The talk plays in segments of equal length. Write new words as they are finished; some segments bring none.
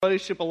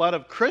relationship a lot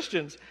of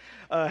Christians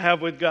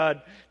have with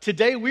God.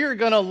 Today we are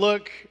going to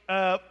look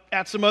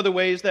at some other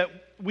ways that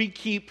we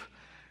keep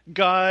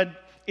God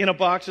in a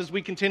box as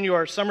we continue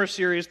our summer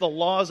series, The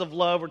Laws of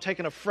Love. We're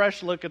taking a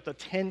fresh look at the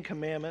Ten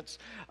Commandments.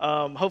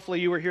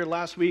 Hopefully you were here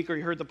last week or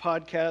you heard the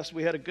podcast.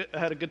 We had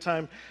a good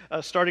time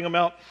starting them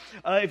out.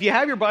 If you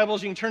have your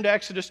Bibles, you can turn to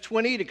Exodus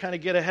 20 to kind of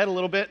get ahead a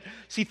little bit.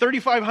 See,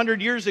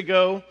 3,500 years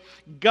ago,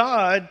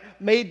 God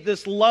made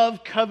this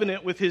love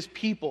covenant with his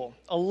people,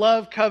 a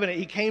love covenant.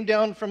 He came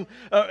down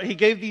he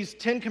gave these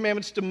 10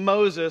 commandments to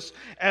Moses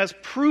as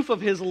proof of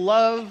his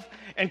love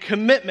and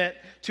commitment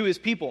to his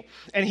people.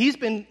 And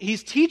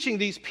he's teaching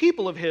these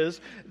people of his.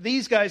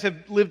 These guys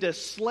have lived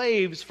as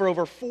slaves for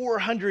over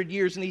 400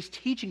 years, and he's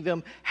teaching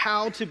them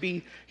how to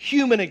be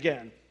human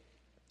again.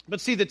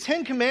 But see, the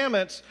 10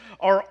 Commandments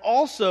are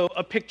also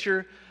a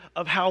picture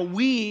of how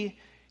we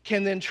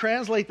can then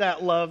translate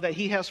that love that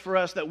he has for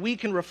us, that we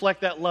can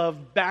reflect that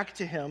love back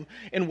to him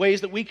in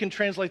ways that we can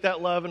translate that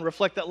love and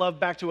reflect that love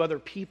back to other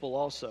people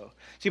also.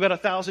 See, about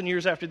 1,000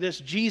 years after this,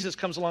 Jesus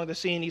comes along the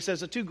scene. He says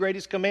the two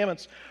greatest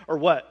commandments are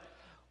what?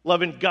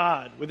 Loving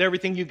God with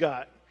everything you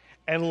got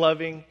and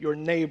loving your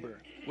neighbor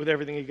with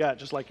everything you got,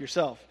 just like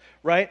yourself,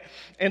 right?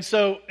 And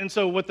so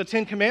what the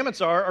 10 Commandments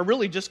are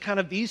really just kind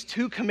of these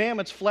two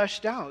commandments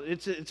fleshed out.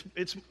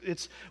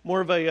 It's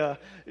more of a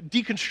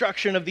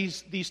deconstruction of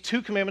these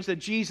two commandments that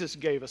Jesus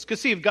gave us.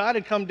 Because see, if God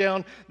had come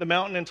down the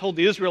mountain and told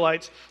the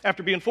Israelites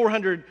after being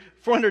 400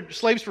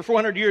 slaves for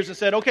 400 years and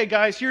said, okay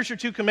guys, here's your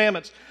two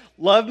commandments,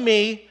 love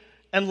me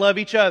and love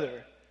each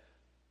other,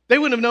 they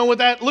wouldn't have known what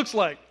that looks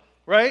like,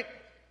 right?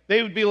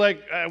 They would be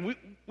like,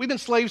 we've been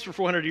slaves for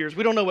 400 years.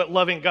 We don't know what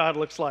loving God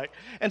looks like.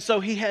 And so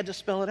he had to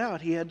spell it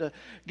out. He had to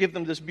give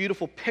them this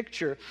beautiful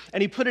picture.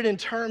 And he put it in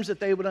terms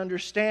that they would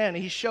understand.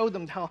 He showed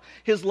them how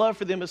his love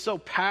for them is so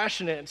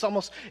passionate. It's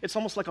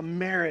almost like a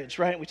marriage,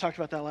 right? We talked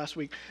about that last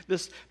week.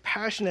 This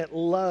passionate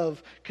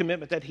love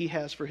commitment that he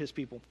has for his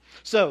people.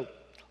 So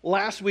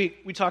last week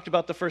we talked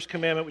about the first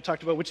commandment. We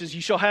talked about which is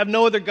you shall have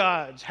no other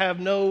gods, have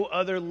no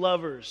other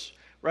lovers.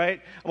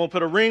 Right? I'm going to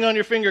put a ring on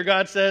your finger,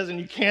 God says, and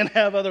you can't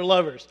have other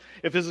lovers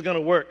if this is going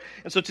to work.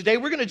 And so today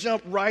we're going to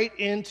jump right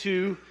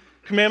into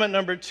commandment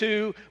number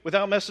 2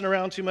 without messing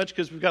around too much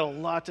because we've got a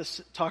lot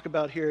to talk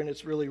about here and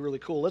it's really, really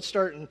cool. Let's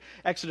start in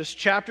Exodus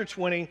chapter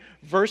 20,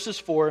 verses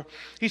 4.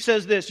 He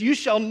says this, you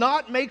shall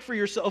not make for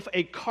yourself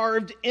a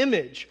carved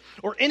image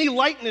or any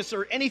likeness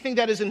or anything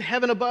that is in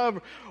heaven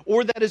above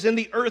or that is in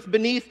the earth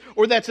beneath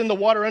or that's in the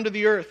water under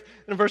the earth.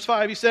 And in verse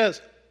 5 he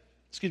says,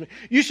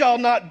 you shall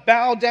not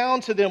bow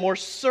down to them or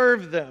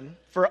serve them,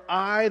 for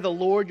I, the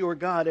Lord your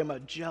God, am a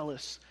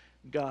jealous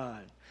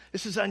God.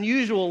 This is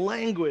unusual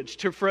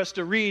language for us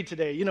to read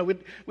today. You know,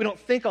 we don't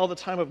think all the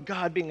time of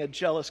God being a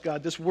jealous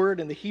God. This word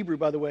in the Hebrew,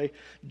 by the way,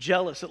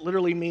 jealous, it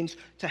literally means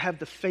to have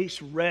the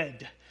face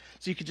red.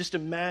 So you could just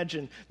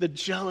imagine the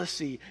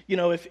jealousy. You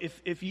know,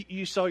 if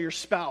you saw your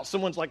spouse,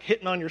 someone's like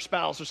hitting on your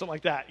spouse or something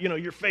like that, you know,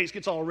 your face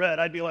gets all red.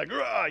 I'd be like,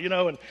 you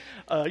know, and,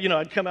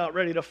 I'd come out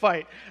ready to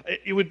fight.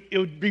 It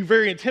would be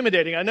very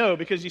intimidating, I know,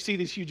 because you see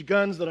these huge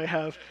guns that I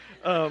have.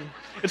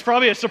 It's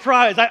probably a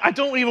surprise. I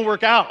don't even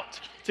work out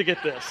to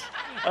get this.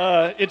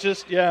 It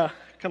just,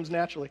 comes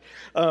naturally.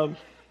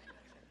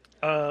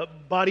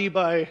 Body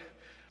by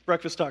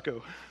breakfast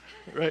taco,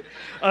 right?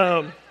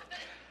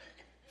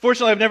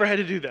 Fortunately, I've never had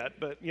to do that,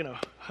 but,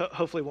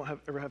 hopefully won't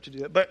ever have to do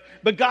that.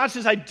 But God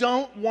says, I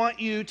don't want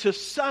you to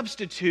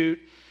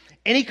substitute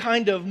any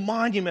kind of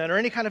monument or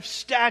any kind of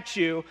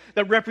statue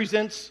that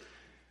represents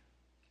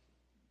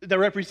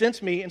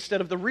me instead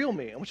of the real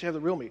me. I want you to have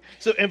the real me.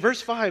 So in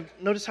verse 5,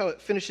 notice how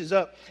it finishes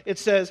up. It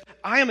says,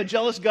 I am a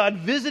jealous God,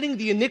 visiting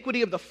the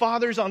iniquity of the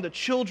fathers on the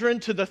children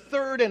to the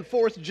third and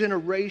fourth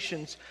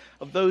generations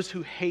of those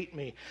who hate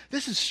me.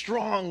 This is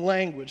strong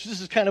language.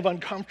 This is kind of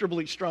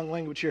uncomfortably strong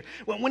language here.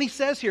 When he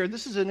says here,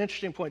 this is an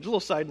interesting point, just a little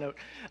side note.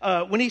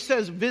 When he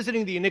says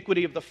visiting the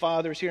iniquity of the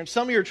fathers here, in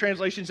some of your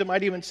translations it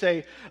might even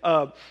say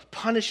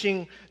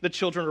punishing the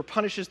children or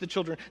punishes the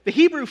children. The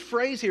Hebrew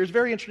phrase here is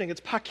very interesting.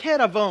 It's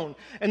paket avon.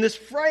 And this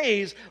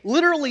phrase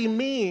literally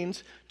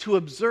means to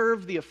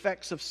observe the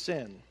effects of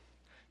sin.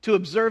 To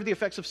observe the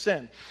effects of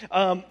sin.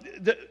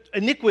 The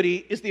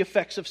iniquity is the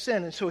effects of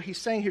sin. And so he's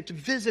saying here to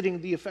visiting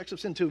the effects of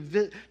sin,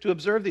 to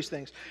observe these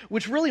things,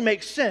 which really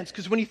makes sense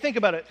because when you think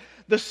about it,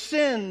 the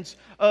sins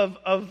of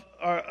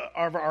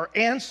our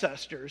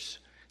ancestors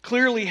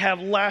clearly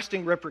have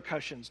lasting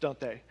repercussions, don't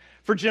they?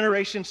 For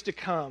generations to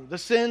come. The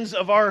sins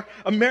of our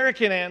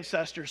American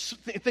ancestors,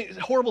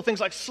 horrible things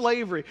like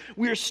slavery,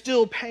 we are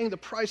still paying the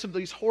price of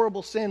these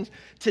horrible sins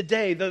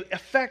today. The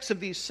effects of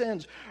these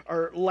sins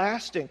are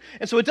lasting.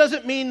 And so it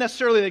doesn't mean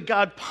necessarily that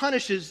God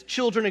punishes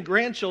children and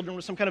grandchildren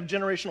with some kind of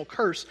generational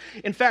curse.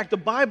 In fact, the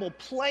Bible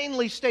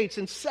plainly states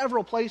in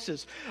several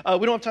places,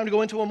 we don't have time to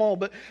go into them all,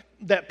 but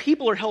that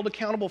people are held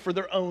accountable for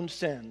their own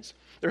sins.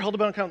 They're held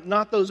to account,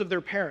 not those of their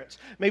parents.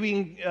 Maybe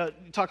you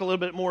can talk a little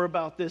bit more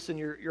about this in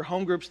your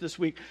home groups this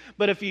week.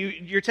 But if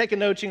you're taking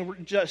notes, you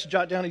can just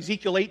jot down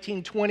Ezekiel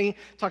 18:20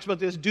 talks about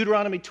this,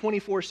 Deuteronomy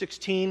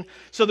 24:16.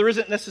 So there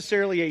isn't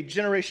necessarily a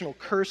generational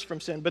curse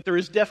from sin, but there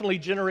is definitely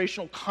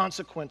generational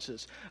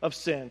consequences of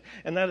sin.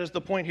 And that is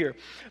the point here.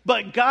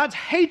 But God's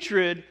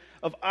hatred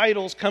of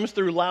idols comes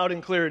through loud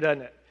and clear,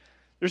 doesn't it?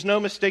 There's no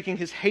mistaking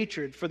his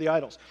hatred for the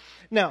idols.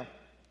 Now,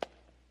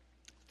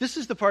 this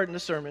is the part in the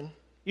sermon,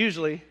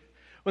 usually,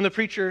 when the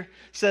preacher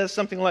says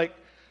something like,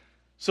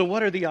 so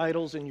what are the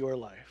idols in your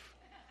life?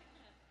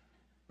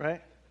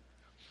 Right?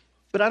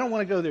 But I don't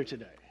want to go there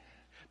today.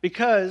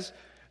 Because,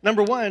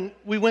 number one,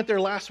 we went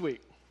there last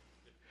week.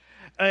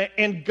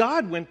 And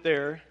God went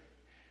there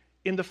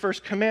in the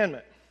first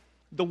commandment.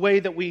 The way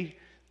that we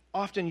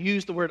often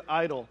use the word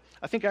idol.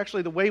 I think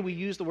actually the way we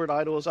use the word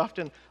idol is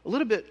often a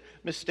little bit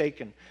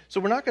mistaken. So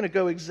we're not going to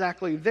go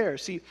exactly there.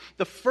 See,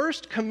 the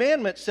first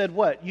commandment said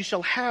what? You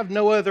shall have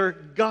no other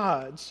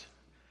gods,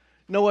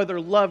 no other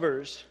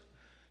lovers.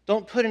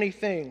 Don't put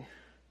anything,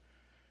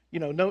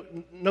 no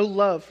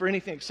love for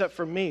anything except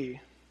for me.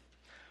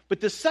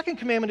 But the second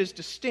commandment is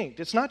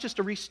distinct. It's not just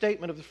a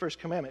restatement of the first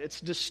commandment.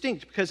 It's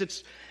distinct because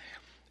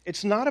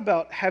it's not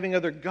about having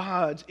other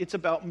gods. It's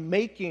about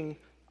making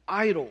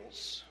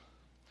idols.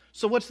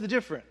 So what's the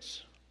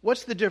difference?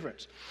 What's the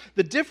difference?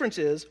 The difference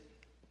is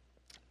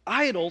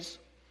idols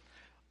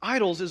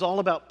is all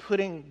about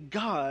putting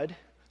God,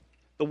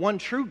 the one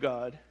true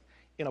God,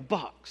 in a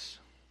box.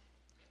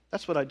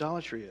 That's what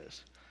idolatry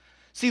is.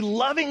 See,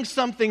 loving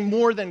something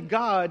more than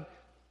God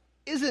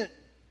isn't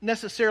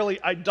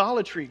necessarily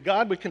idolatry.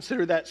 God would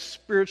consider that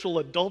spiritual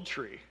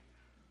adultery.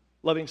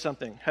 Loving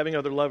something, having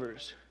other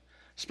lovers.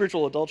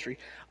 Spiritual adultery.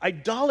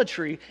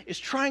 Idolatry is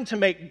trying to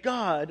make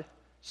God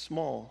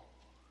small.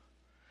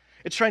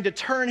 It's trying to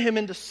turn him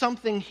into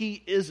something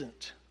he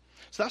isn't.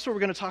 So that's what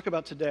we're going to talk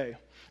about today.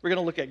 We're going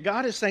to look at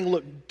God is saying,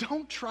 look,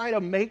 don't try to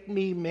make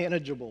me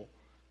manageable,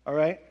 all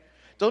right?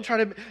 Don't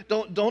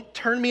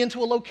turn me into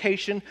a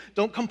location.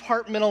 Don't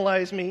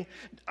compartmentalize me.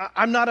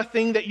 I'm not a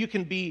thing that you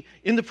can be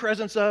in the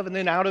presence of and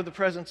then out of the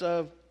presence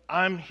of.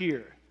 I'm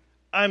here.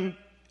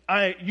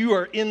 You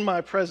are in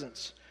my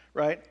presence,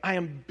 right? I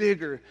am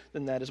bigger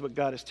than that is what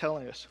God is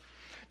telling us.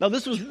 Now,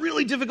 this was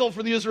really difficult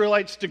for the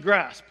Israelites to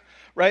grasp,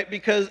 right?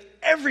 Because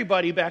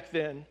everybody back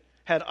then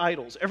had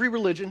idols. Every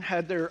religion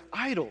had their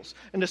idols.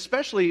 And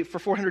especially for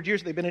 400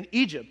 years, they've been in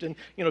Egypt. And,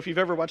 if you've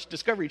ever watched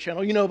Discovery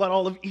Channel, you know about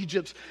all of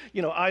Egypt's,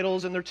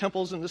 idols and their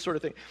temples and this sort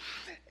of thing.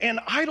 And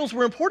idols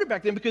were important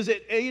back then because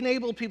it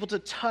enabled people to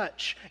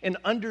touch and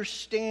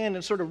understand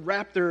and sort of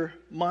wrap their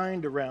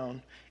mind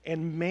around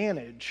and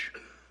manage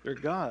their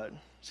God.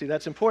 See,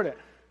 that's important.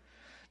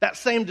 That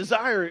same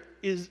desire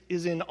is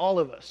in all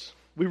of us.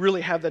 We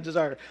really have that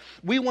desire.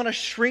 We want to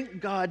shrink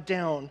God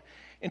down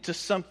into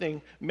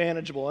something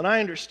manageable. And I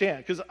understand,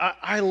 because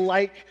I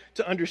like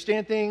to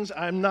understand things.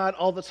 I'm not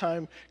all the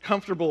time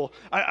comfortable.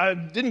 I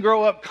didn't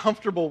grow up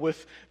comfortable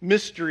with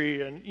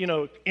mystery and,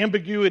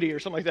 ambiguity or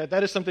something like that.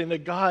 That is something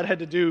that God had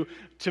to do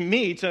to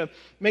me to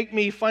make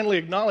me finally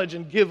acknowledge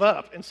and give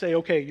up and say,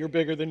 okay, you're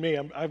bigger than me.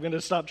 I'm going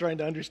to stop trying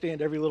to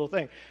understand every little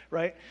thing,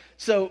 right?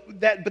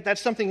 But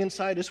that's something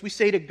inside us. We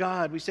say to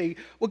God,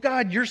 well,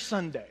 God, you're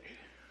Sunday.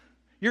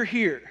 You're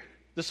here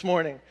this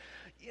morning.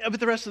 Yeah,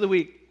 but the rest of the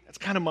week, that's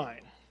kind of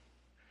mine.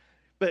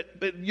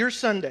 But you're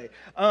Sunday.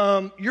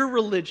 You're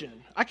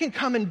religion. I can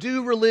come and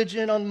do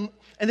religion and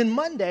then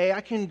Monday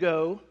I can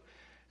go,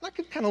 and I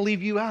can kind of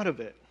leave you out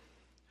of it.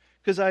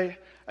 Because I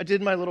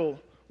did my little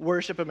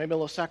worship and my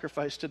little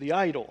sacrifice to the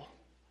idol,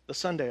 the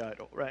Sunday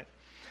idol, right?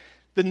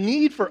 The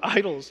need for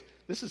idols,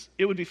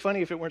 it would be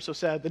funny if it weren't so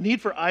sad. The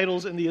need for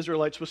idols in the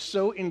Israelites was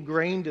so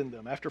ingrained in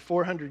them after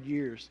 400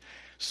 years.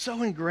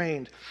 So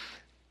ingrained.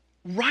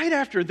 Right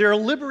after they're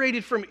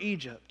liberated from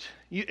Egypt,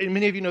 and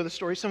many of you know the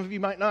story, some of you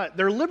might not.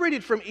 They're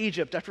liberated from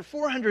Egypt after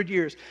 400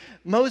 years.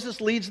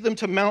 Moses leads them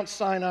to Mount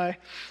Sinai,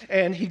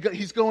 and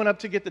he's going up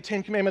to get the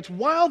Ten Commandments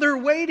while they're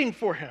waiting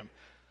for him.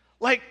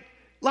 Like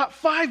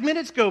 5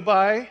 minutes go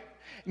by,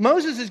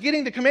 Moses is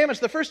getting the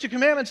commandments. The first two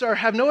commandments are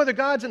have no other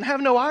gods and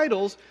have no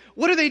idols.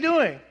 What are they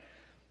doing?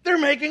 They're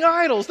making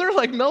idols. They're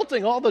like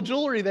melting all the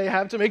jewelry they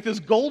have to make this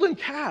golden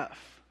calf,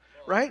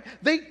 right?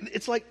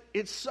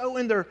 It's so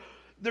in their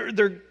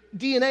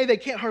DNA, they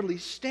can't hardly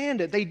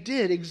stand it. They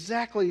did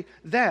exactly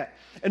that.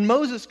 And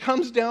Moses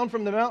comes down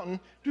from the mountain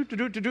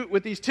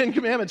with these 10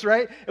 commandments,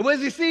 right? And what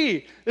does he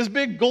see? This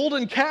big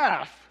golden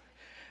calf,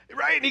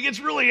 right? And he gets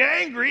really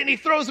angry and he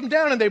throws them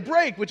down and they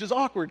break, which is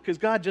awkward because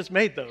God just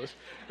made those,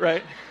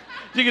 right?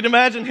 You can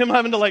imagine him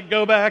having to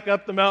go back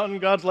up the mountain.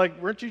 God's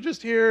like, weren't you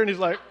just here? And he's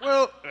like,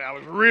 well, I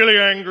was really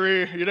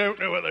angry. You don't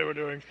know what they were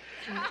doing.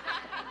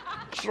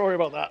 Sorry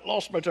about that.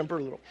 Lost my temper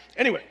a little.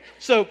 Anyway,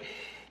 so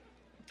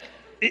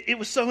it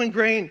was so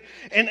ingrained.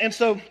 And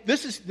so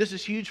this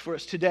is huge for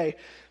us today.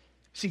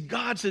 See,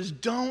 God says,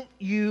 don't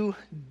you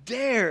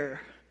dare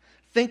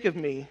think of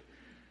me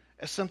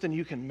as something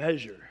you can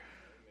measure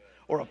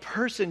or a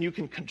person you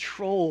can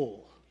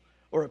control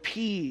or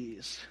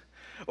appease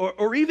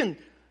or even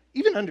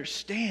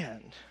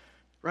understand.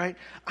 right?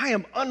 I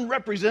am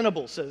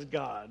unrepresentable, says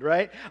God,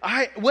 right?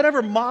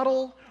 Whatever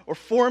model or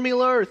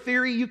formula or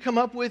theory you come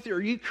up with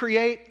or you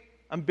create,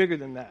 I'm bigger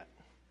than that.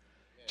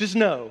 Just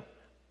know,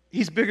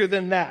 he's bigger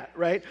than that,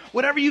 right?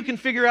 Whatever you can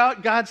figure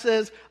out, God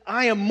says,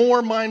 I am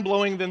more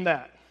mind-blowing than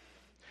that.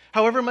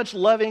 However much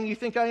loving you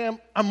think I am,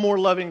 I'm more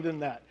loving than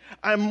that.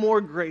 I'm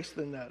more grace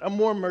than that. I'm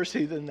more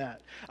mercy than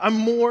that. I'm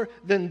more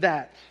than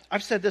that.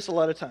 I've said this a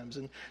lot of times,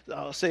 and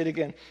I'll say it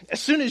again. As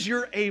soon as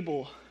you're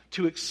able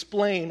to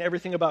explain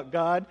everything about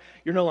God,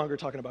 you're no longer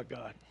talking about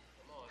God.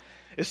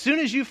 As soon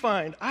as you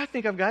find, I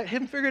think I've got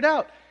him figured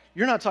out,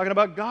 you're not talking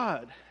about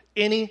God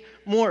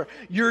anymore.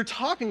 You're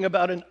talking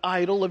about an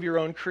idol of your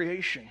own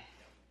creation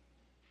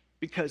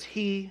because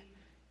he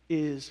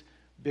is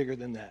bigger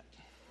than that.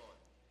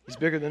 He's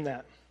bigger than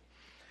that.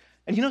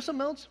 And you know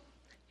something else?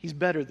 He's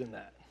better than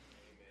that.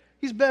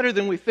 He's better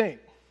than we think.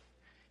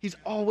 He's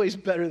always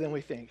better than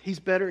we think. He's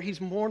better.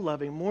 He's more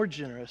loving, more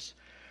generous,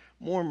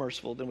 more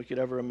merciful than we could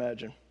ever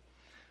imagine.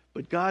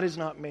 But God is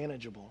not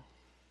manageable.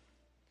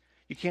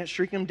 You can't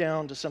shrink him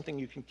down to something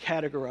you can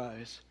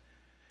categorize,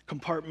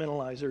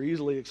 compartmentalize, or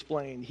easily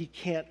explain. He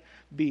can't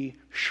be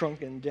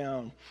shrunken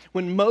down.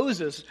 When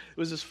Moses, it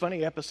was this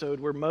funny episode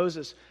where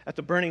Moses at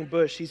the burning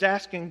bush, he's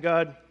asking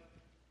God,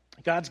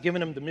 God's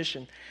given him the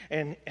mission,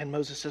 and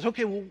Moses says,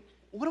 okay, well,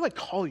 what do I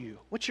call you?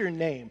 What's your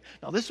name?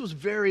 Now, this was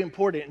very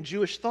important in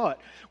Jewish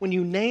thought. When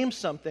you name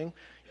something,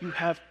 you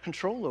have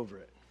control over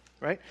it,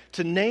 right?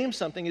 To name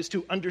something is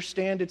to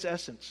understand its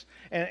essence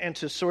and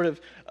to sort of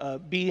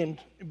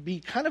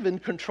be kind of in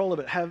control of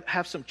it,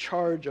 have some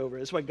charge over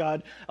it. That's why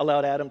God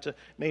allowed Adam to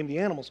name the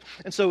animals.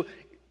 And so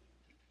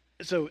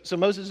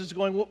Moses is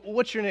going, well,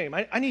 what's your name?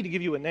 I need to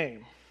give you a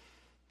name.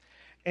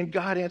 And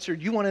God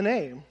answered, you want a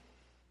name?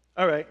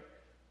 All right,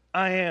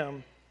 I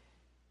am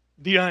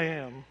the I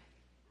am.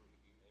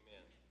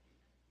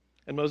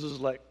 And Moses was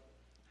like,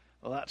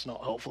 well, that's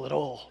not helpful at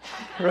all,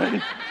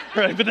 right?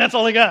 Right, but that's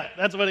all he got.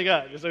 That's what he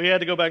got. So he had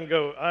to go back and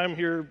go, I'm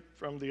here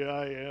from the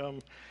I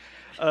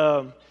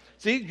am.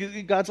 See,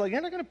 God's like,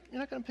 you're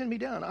not gonna pin me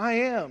down. I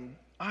am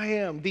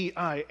the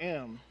I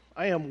am.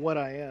 I am what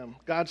I am.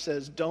 God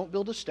says, don't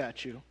build a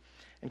statue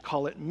and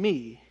call it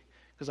me,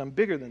 because I'm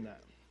bigger than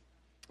that.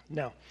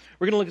 Now,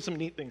 we're going to look at some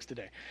neat things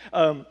today.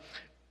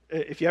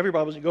 If you have your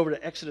Bibles, you go over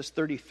to Exodus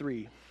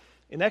 33.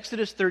 In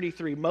Exodus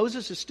 33,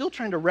 Moses is still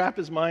trying to wrap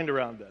his mind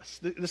around this.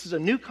 This is a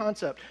new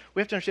concept.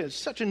 We have to understand it's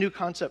such a new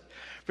concept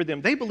for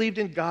them. They believed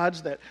in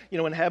gods that,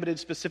 inhabited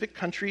specific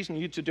countries, and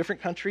it's a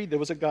different country. There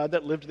was a God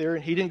that lived there,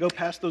 and he didn't go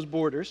past those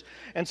borders.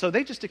 And so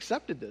they just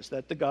accepted this,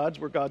 that the gods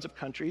were gods of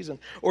countries,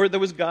 or there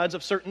was gods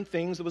of certain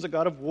things. There was a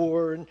god of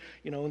war, and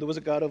there was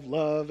a god of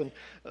love and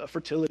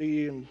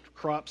fertility and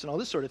crops and all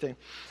this sort of thing.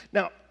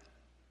 Now,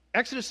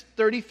 Exodus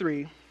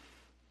 33,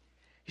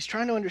 he's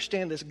trying to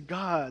understand this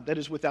God that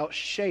is without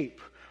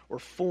shape or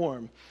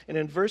form. And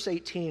in verse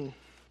 18,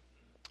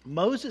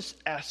 Moses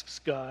asks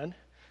God,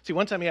 see,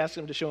 one time he asked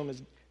him to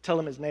tell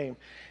him his name.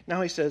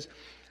 Now he says,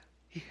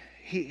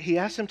 he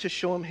asked him to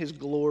show him his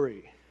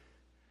glory,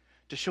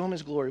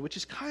 which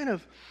is kind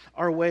of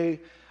our way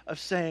of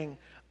saying,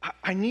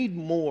 I need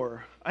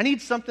more. I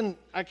need something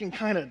I can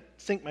kind of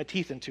sink my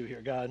teeth into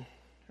here, God.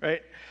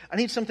 Right? I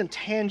need something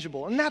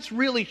tangible. And that's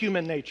really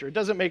human nature. It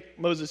doesn't make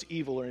Moses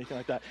evil or anything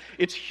like that.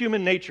 It's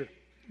human nature.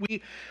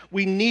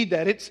 We need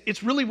that.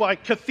 It's really why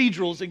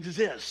cathedrals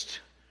exist,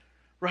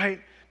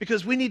 right?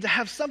 Because we need to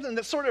have something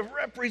that sort of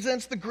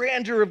represents the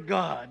grandeur of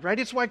God, right?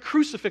 It's why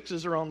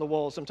crucifixes are on the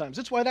wall sometimes.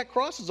 It's why that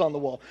cross is on the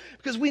wall.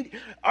 Because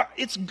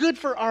it's good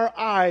for our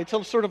eye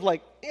to sort of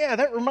like, yeah,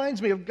 that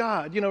reminds me of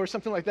God, or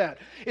something like that.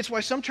 It's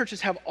why some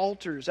churches have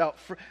altars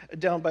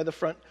down by the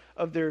front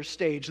of their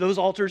stage. Those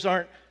altars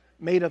aren't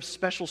made of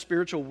special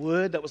spiritual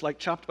wood that was like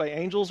chopped by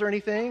angels or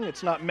anything.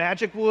 It's not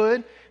magic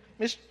wood.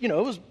 It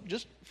was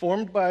just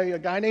formed by a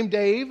guy named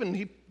Dave, and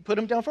he put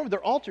them down front.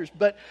 They're altars,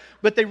 but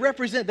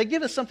they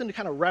give us something to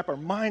kind of wrap our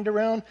mind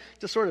around,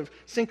 to sort of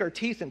sink our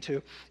teeth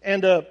into.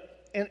 And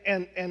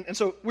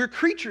so we're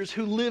creatures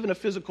who live in a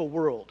physical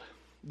world.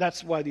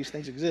 That's why these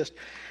things exist.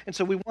 And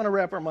so we want to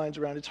wrap our minds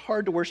around. It's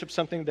hard to worship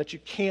something that you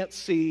can't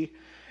see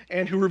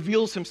and who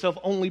reveals himself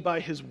only by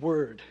his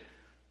word.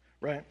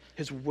 Right?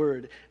 His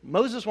word.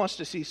 Moses wants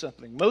to see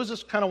something.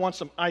 Moses kind of wants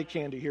some eye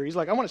candy here. He's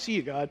like, I want to see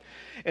you, God.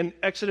 In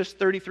Exodus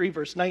 33,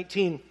 verse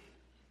 19,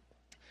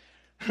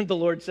 the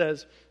Lord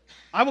says,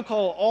 I will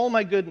call all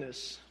my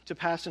goodness to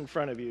pass in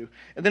front of you.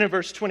 And then in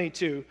verse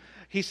 22,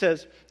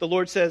 the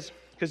Lord says,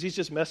 because he's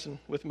just messing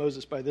with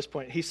Moses by this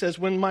point, he says,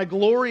 when my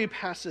glory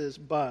passes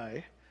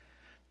by,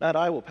 not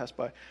I will pass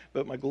by,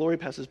 but my glory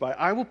passes by,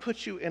 I will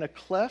put you in a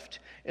cleft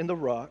in the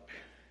rock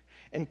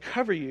and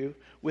cover you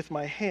with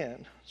my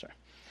hand.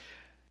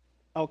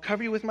 I'll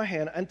cover you with my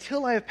hand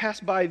until I have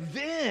passed by.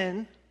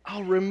 Then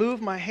I'll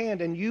remove my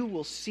hand and you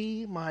will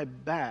see my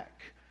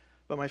back,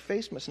 but my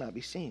face must not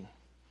be seen.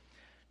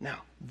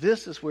 Now,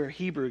 this is where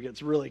Hebrew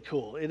gets really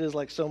cool. It is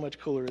like so much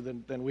cooler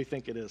than we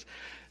think it is.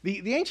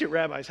 The ancient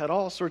rabbis had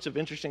all sorts of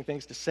interesting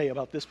things to say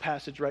about this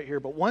passage right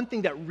here, but one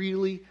thing that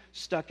really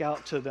stuck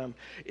out to them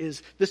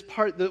is this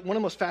part, one of the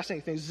most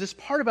fascinating things is this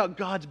part about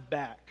God's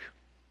back.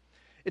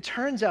 It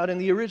turns out in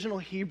the original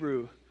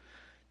Hebrew,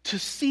 to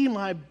see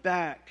my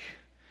back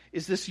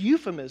is this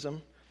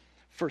euphemism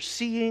for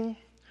seeing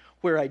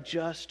where I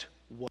just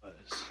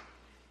was.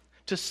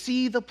 To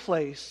see the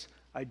place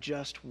I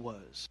just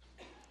was.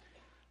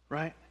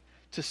 Right?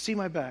 To see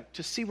my back,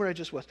 to see where I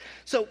just was.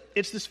 So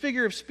it's this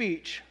figure of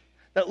speech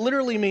that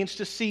literally means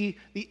to see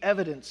the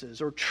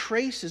evidences or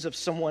traces of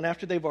someone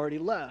after they've already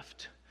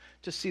left,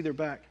 to see their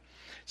back.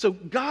 So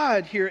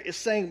God here is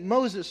saying,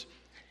 Moses,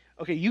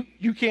 okay,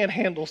 you can't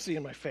handle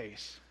seeing my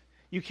face.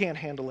 You can't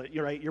handle it.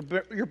 You're right.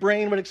 Your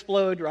brain would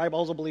explode. Your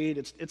eyeballs will bleed.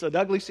 It's an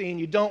ugly scene.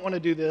 You don't want to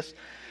do this.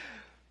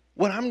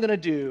 What I'm going to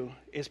do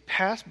is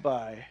pass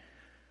by,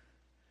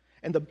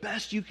 and the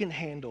best you can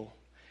handle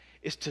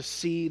is to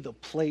see the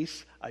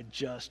place I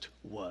just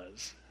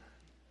was.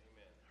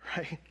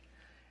 Amen. Right?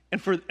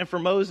 And for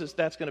Moses,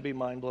 that's going to be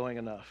mind-blowing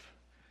enough.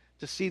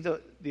 To see the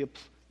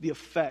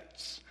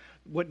effects,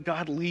 what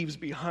God leaves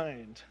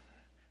behind.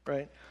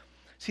 Right?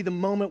 See, the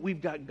moment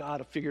we've got God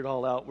to figure it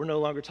all out, we're no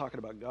longer talking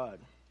about God.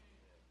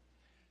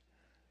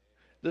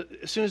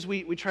 As soon as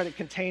we try to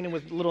contain him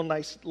with little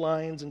nice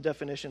lines and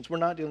definitions, we're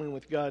not dealing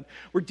with God.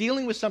 We're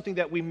dealing with something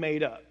that we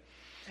made up.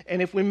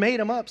 And if we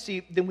made him up,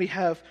 see, then we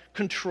have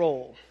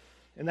control.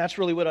 And that's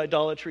really what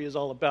idolatry is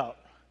all about.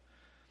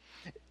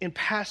 In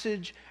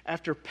passage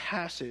after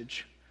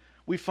passage,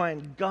 we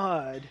find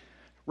God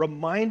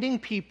reminding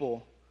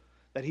people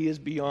that he is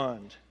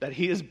beyond, that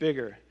he is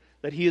bigger,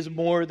 that he is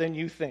more than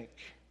you think,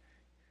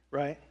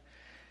 right?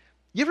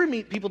 You ever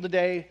meet people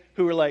today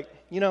who are like,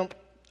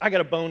 I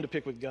got a bone to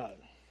pick with God.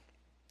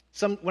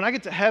 When I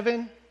get to heaven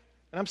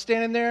and I'm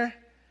standing there,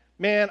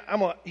 man, I'm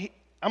going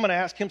to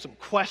ask him some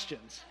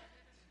questions,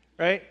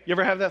 right? You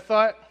ever have that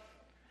thought?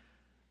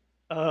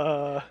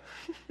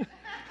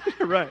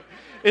 Right.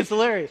 It's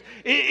hilarious.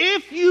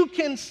 If you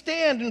can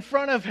stand in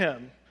front of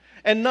him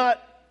and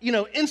not,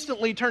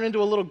 instantly turn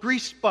into a little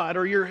grease spot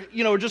or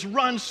just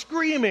run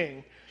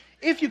screaming,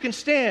 if you can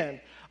stand,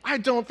 I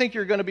don't think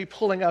you're going to be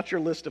pulling out your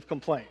list of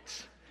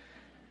complaints,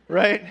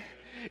 right?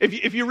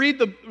 If you read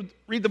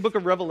the book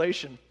of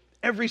Revelation,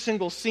 every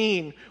single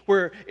scene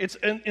where it's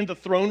in the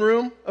throne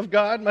room of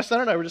God, my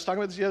son and I were just talking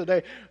about this the other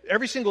day,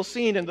 every single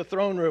scene in the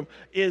throne room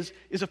is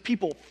of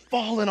people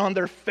falling on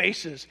their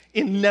faces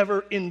in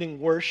never-ending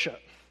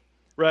worship,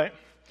 right?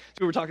 So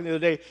we were talking the other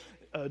day,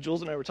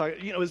 Jules and I were talking,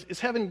 is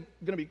heaven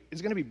going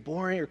to be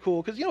boring or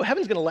cool? Because,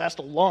 heaven's going to last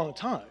a long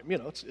time.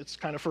 It's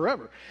kind of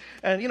forever.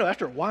 And,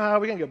 after a while,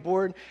 we're going to get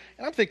bored.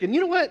 And I'm thinking,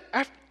 you know what?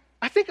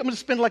 I think I'm going to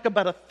spend like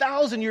about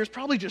 1,000 years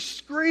probably just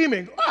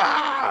screaming,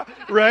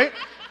 right?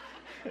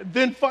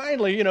 Then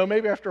finally,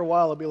 maybe after a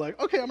while, I'll be like,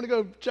 okay, I'm going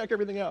to go check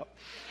everything out.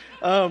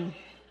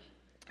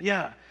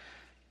 Yeah.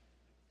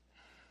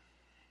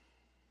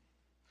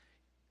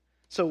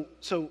 So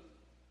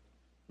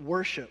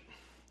worship,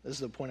 this is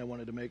the point I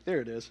wanted to make. There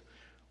it is.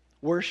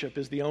 Worship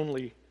is the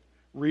only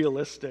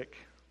realistic,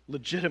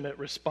 legitimate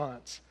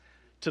response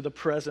to the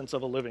presence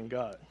of a living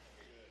God.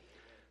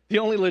 The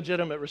only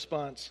legitimate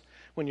response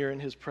when you're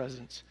in his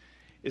presence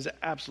is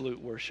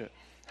absolute worship.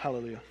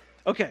 Hallelujah.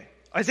 Okay.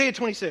 Isaiah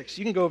 26,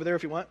 you can go over there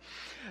if you want.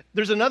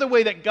 There's another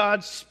way that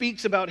God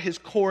speaks about his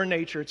core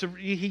nature.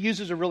 He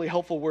uses a really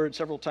helpful word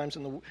several times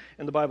in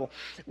the Bible.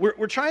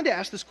 We're trying to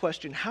ask this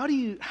question: how do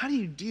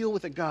you deal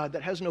with a God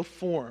that has no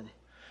form,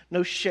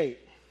 no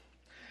shape,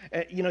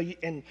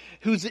 and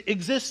who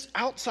exists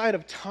outside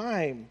of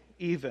time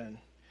even?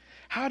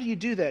 How do you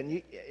do that?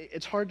 And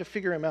it's hard to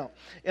figure him out.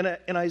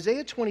 In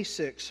Isaiah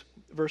 26,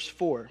 verse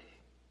 4.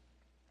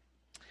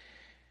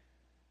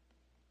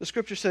 The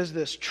scripture says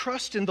this: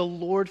 trust in the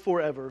Lord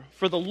forever,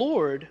 for the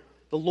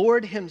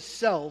Lord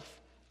himself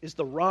is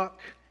the rock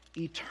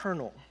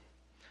eternal.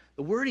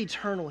 The word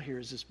eternal here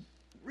is this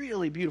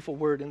really beautiful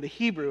word in the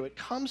Hebrew. It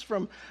comes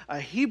from a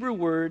Hebrew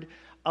word,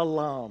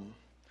 alam.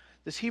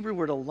 This Hebrew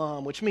word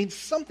alam, which means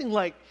something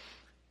like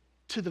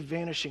to the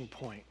vanishing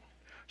point,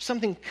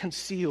 something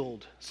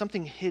concealed,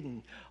 something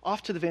hidden,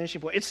 off to the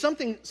vanishing point. It's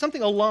something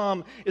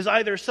alam is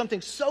either something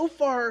so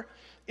far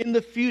in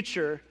the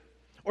future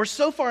or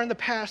so far in the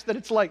past that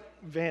it's like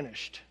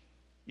vanished.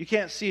 You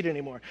can't see it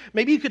anymore.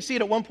 Maybe you could see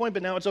it at one point,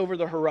 but now it's over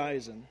the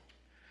horizon.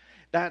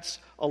 That's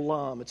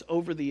alam. It's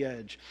over the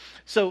edge.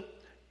 So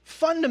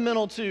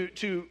fundamental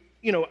to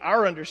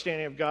our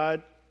understanding of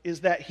God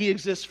is that he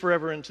exists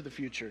forever into the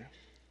future.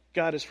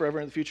 God is forever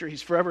in the future.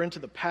 He's forever into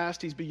the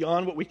past. He's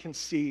beyond what we can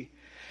see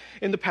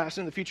in the past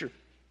and the future.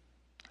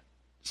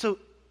 So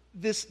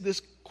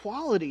this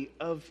quality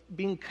of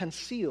being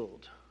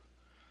concealed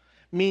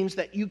means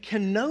that you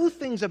can know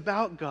things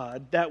about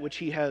God, that which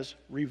he has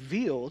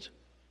revealed.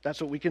 That's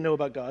what we can know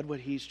about God,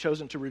 what he's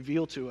chosen to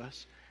reveal to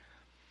us.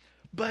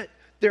 But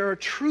there are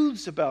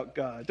truths about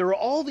God. There are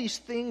all these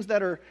things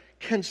that are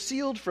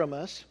concealed from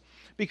us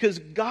because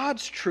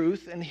God's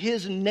truth and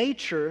his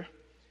nature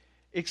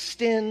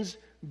extends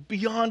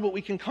beyond what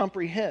we can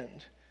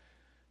comprehend.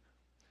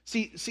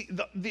 See,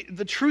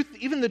 the truth,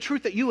 even the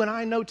truth that you and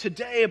I know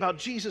today about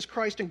Jesus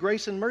Christ and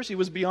grace and mercy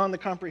was beyond the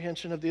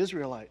comprehension of the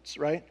Israelites,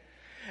 right?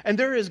 And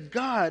there is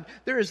God,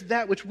 there is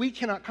that which we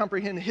cannot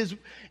comprehend.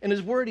 In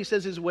His Word, He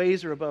says His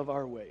ways are above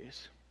our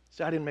ways.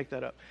 See, I didn't make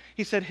that up.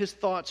 He said His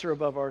thoughts are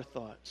above our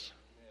thoughts.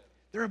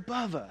 They're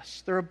above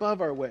us. They're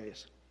above our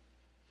ways.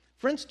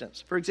 For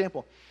instance, for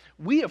example,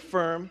 we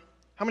affirm,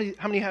 how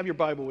many have your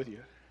Bible with you?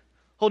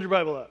 Hold your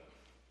Bible up.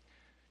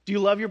 Do you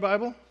love your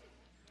Bible?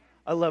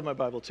 I love my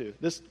Bible too.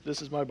 This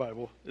is my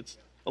Bible. It's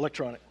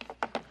electronic.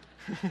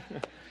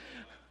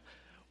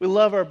 We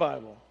love our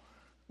Bible.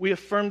 We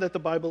affirm that the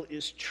Bible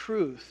is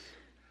truth.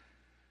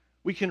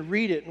 We can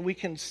read it and we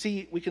can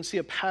see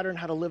a pattern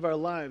how to live our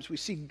lives. We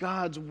see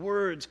God's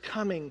words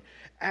coming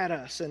at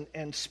us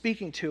and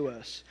speaking to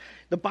us.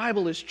 The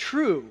Bible is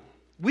true.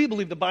 We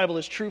believe the Bible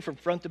is true from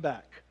front to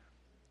back.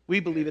 We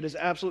believe it is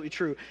absolutely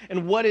true.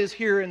 And what is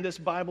here in this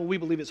Bible, we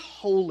believe is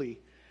holy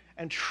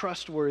and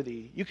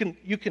trustworthy. You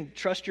can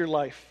trust your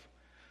life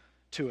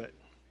to it.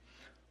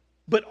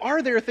 But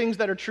are there things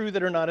that are true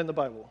that are not in the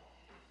Bible?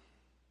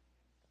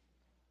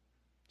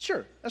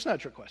 Sure, that's not a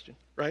trick question,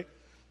 right?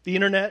 The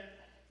internet,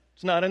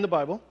 it's not in the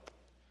Bible,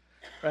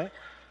 right?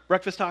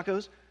 Breakfast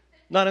tacos,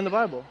 not in the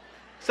Bible,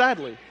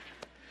 sadly.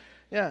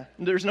 Yeah,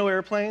 there's no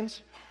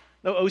airplanes,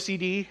 no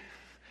OCD,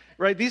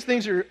 right? These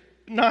things are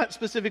not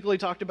specifically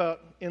talked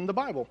about in the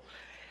Bible.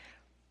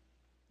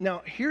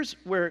 Now, here's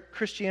where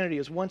Christianity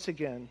is once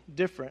again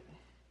different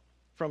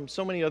from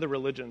so many other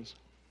religions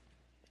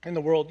in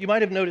the world. You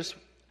might have noticed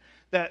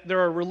that there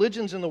are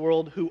religions in the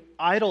world who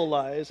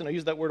idolize, and I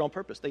use that word on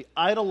purpose, they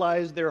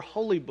idolize their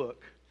holy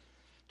book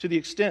to the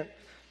extent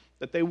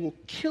that they will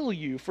kill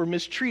you for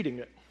mistreating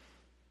it.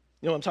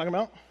 You know what I'm talking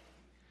about?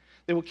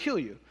 They will kill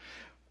you.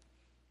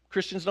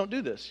 Christians don't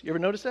do this. You ever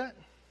notice that?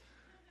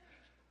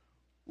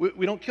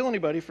 We don't kill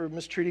anybody for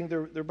mistreating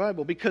their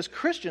Bible. Because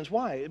Christians,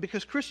 why?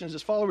 Because Christians,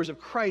 as followers of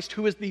Christ,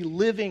 who is the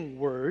living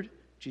Word,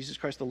 Jesus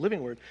Christ, the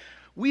living Word,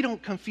 we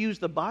don't confuse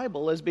the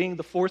Bible as being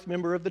the fourth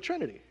member of the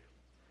Trinity.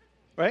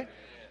 Right?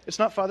 It's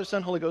not Father,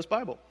 Son, Holy Ghost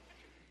Bible.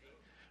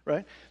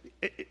 Right?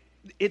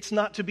 It's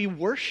not to be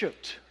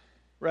worshipped.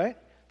 Right?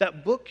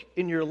 That book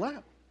in your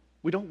lap,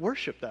 we don't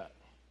worship that.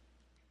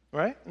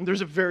 Right? And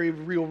there's a very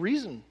real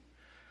reason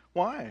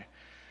why.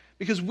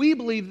 Because we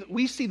believe that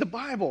we see the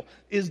Bible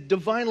is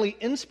divinely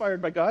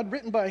inspired by God,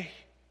 written by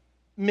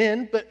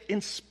men, but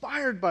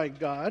inspired by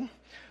God,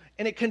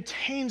 and it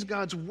contains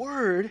God's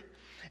Word,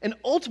 and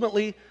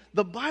ultimately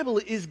the Bible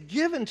is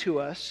given to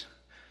us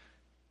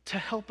to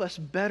help us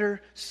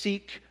better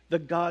seek the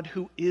God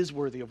who is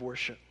worthy of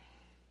worship.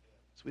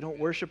 So we don't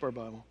worship our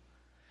Bible.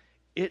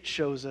 It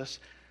shows us,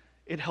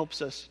 it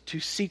helps us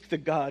to seek the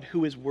God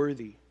who is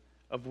worthy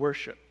of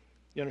worship.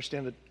 You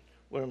understand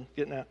what I'm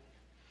getting at?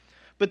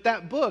 But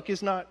that book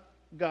is not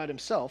God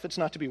Himself. It's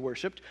not to be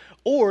worshipped.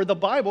 Or the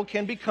Bible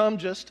can become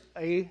just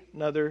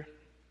another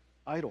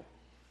idol.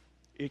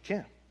 It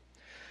can.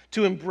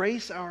 To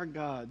embrace our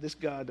God, this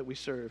God that we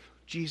serve,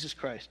 Jesus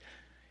Christ,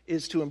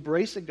 is to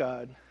embrace a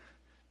God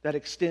that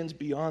extends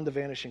beyond the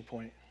vanishing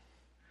point,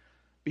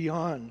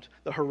 beyond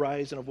the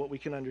horizon of what we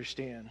can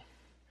understand.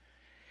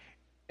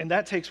 And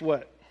that takes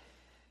what?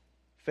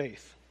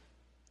 Faith.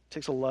 It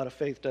takes a lot of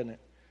faith, doesn't it?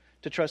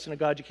 To trust in a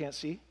God you can't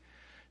see. It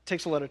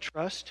takes a lot of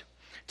trust.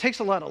 It takes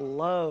a lot of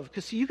love.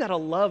 Because see, you got to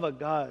love a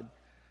God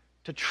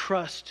to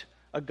trust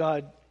a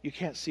God you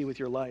can't see with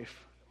your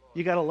life.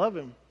 You got to love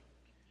Him.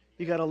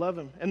 You got to love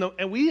Him.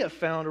 And we have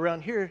found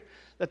around here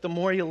that the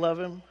more you love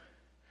Him,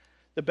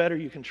 the better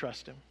you can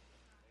trust Him.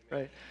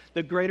 Right?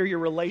 The greater your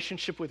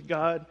relationship with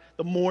God,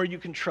 the more you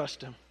can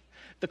trust Him.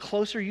 The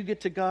closer you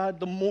get to God,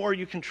 the more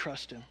you can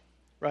trust Him.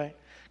 Right?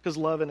 Because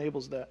love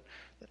enables that.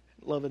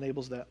 Love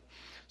enables that.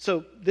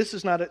 So this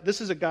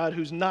is a God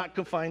who's not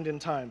confined in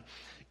time.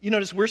 You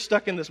notice we're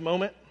stuck in this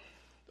moment.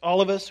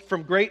 All of us,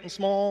 from great and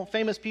small,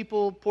 famous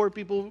people, poor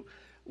people,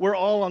 we're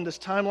all on this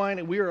timeline,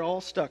 and we are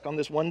all stuck on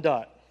this one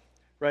dot,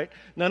 right?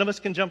 None of us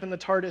can jump in the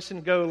TARDIS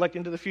and go like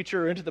into the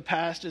future or into the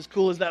past, as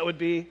cool as that would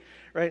be,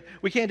 right?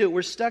 We can't do it.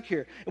 We're stuck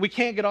here, and we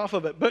can't get off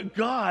of it. But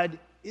God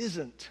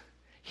isn't.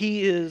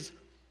 He is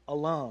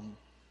Olam.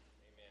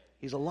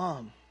 He's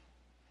Olam.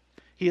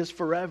 He is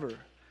forever,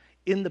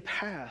 in the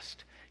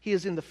past. He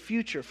is in the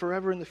future,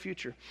 forever in the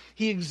future.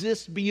 He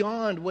exists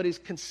beyond what is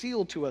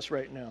concealed to us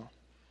right now.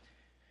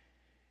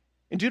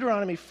 In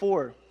Deuteronomy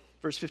 4,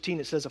 verse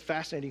 15, it says a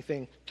fascinating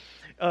thing.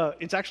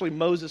 It's actually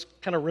Moses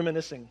kind of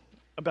reminiscing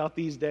about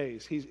these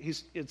days.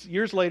 It's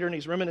years later, and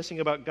he's reminiscing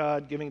about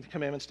God giving the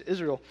commandments to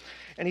Israel.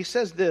 And he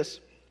says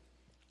this,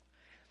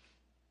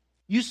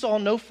 "You saw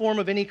no form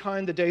of any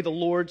kind the day the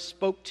Lord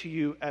spoke to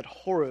you at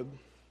Horeb."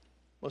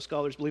 Most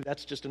scholars believe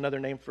that's just another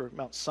name for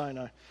Mount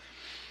Sinai.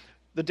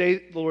 "The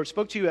day the Lord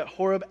spoke to you at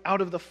Horeb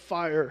out of the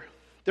fire.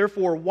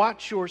 Therefore,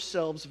 watch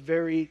yourselves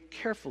very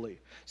carefully."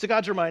 So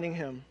God's reminding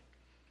him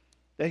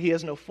that He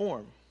has no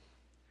form.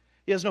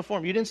 He has no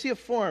form. You didn't see a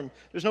form.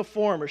 There's no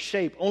form or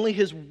shape. Only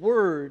His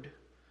Word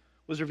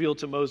was revealed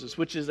to Moses,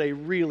 which is a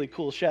really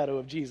cool shadow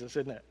of Jesus,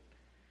 isn't it?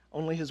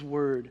 Only his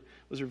word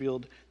was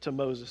revealed to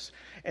Moses.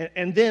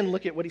 And then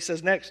look at what he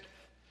says next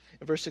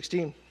in verse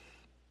 16.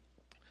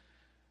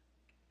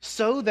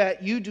 So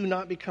that you do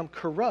not become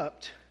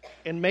corrupt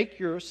and make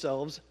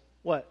yourselves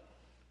what?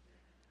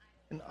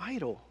 An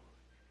idol.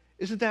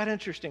 Isn't that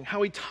interesting?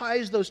 How he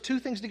ties those two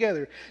things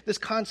together. This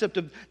concept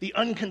of the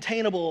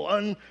uncontainable,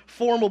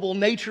 unformable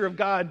nature of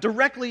God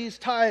directly is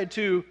tied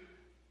to,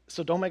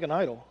 so don't make an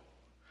idol.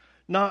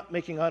 Not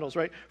making idols,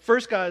 right?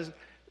 First, guys,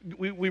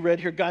 we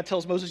read here, God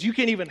tells Moses, you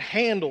can't even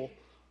handle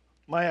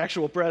my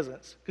actual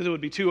presence because it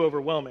would be too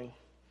overwhelming.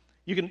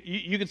 You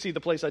can see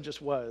the place I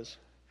just was.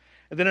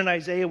 And then in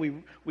Isaiah, we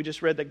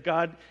just read that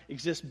God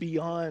exists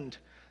beyond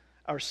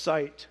our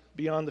sight,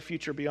 beyond the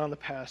future, beyond the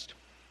past.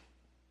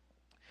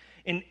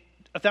 In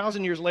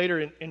 1,000 years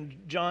later, in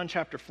John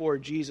chapter 4,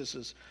 Jesus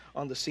is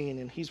on the scene,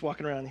 and he's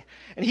walking around,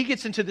 and he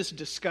gets into this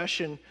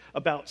discussion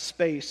about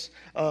space.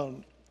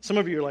 Some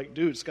of you are like,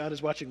 dude, Scott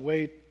is watching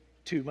way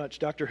too much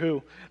Doctor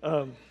Who,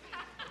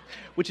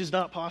 which is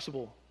not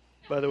possible,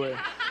 by the way.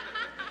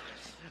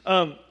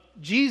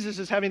 Jesus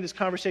is having this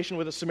conversation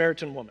with a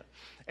Samaritan woman,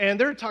 and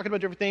they're talking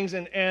about different things,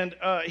 and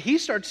he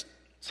starts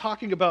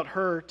talking about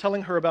her,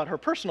 telling her about her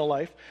personal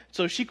life,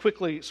 so she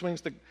quickly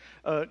swings the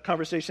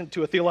conversation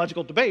to a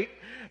theological debate,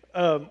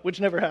 which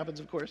never happens,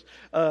 of course.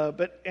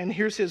 And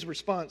here's his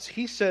response.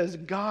 He says,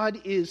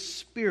 God is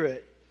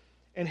spirit,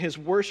 and his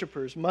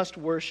worshipers must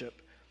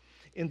worship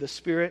in the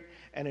spirit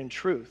and in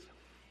truth.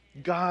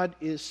 God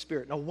is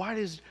spirit. Now, why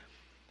does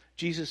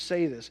Jesus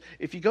say this?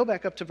 If you go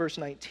back up to verse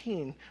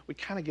 19, we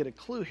kind of get a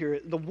clue here.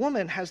 The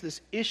woman has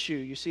this issue,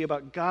 you see,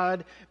 about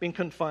God being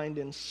confined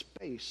in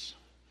space.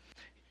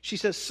 She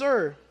says,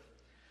 Sir,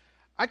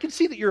 I can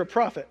see that you're a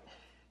prophet.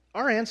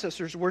 Our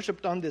ancestors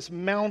worshipped on this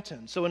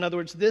mountain. So in other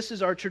words, this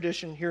is our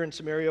tradition here in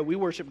Samaria. We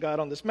worship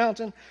God on this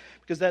mountain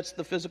because that's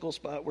the physical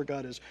spot where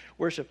God is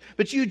worshipped.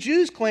 But you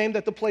Jews claim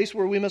that the place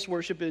where we must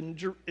worship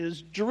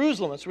is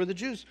Jerusalem. That's where the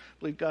Jews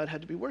believed God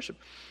had to be worshipped.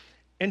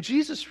 And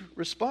Jesus'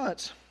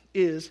 response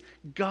is,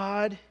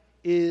 God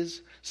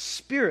is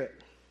spirit.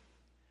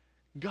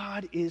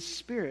 God is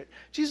spirit.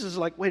 Jesus is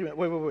like, wait a minute,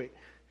 wait.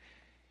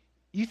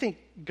 You think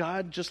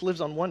God just lives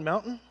on one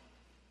mountain?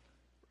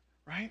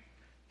 Right?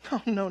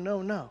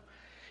 No.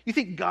 You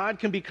think God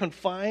can be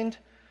confined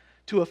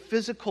to a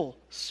physical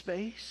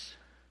space?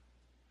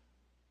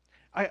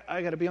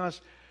 I got to be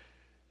honest,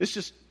 this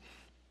is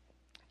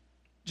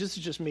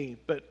just me,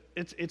 but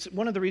it's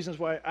one of the reasons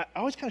why I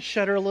always kind of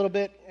shudder a little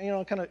bit,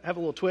 kind of have a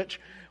little twitch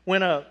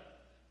when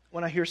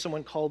I hear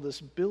someone call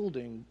this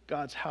building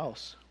God's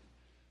house.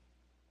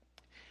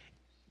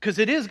 Because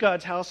it is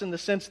God's house in the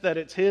sense that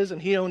it's his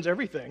and he owns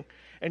everything.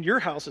 And your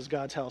house is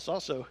God's house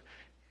also.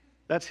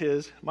 That's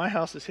his. My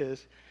house is his.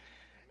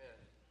 Amen.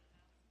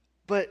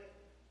 But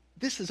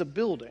this is a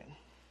building.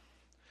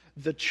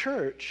 The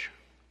church,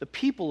 the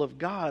people of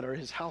God are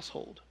his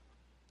household.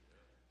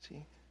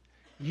 See?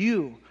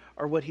 You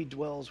are what he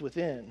dwells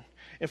within.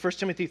 In 1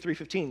 Timothy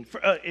 3:15,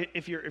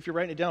 if you're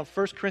writing it down,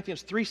 1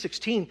 Corinthians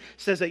 3:16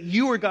 says that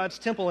you are God's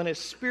temple and his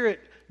spirit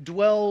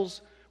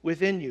dwells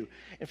within you.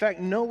 In fact,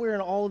 nowhere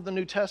in all of the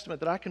New Testament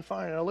that I can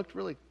find, and I looked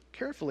really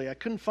carefully, I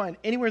couldn't find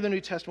anywhere in the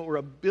New Testament where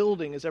a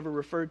building is ever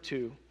referred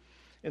to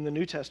in the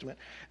New Testament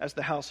as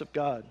the house of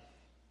God.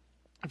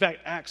 In fact,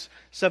 Acts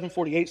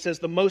 7:48 says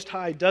the Most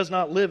High does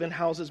not live in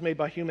houses made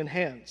by human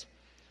hands.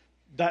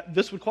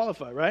 This would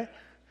qualify, right?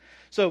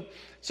 So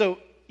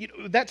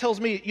that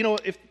tells me,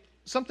 if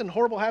something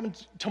horrible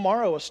happened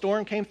tomorrow, a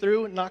storm came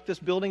through and knocked this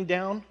building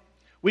down,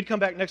 we'd come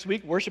back next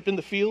week, worship in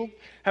the field,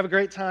 have a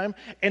great time,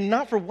 and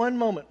not for one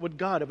moment would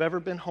God have ever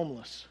been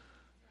homeless.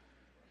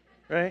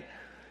 Right?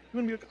 You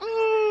wouldn't be like,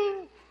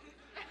 oh,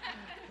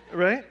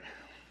 right?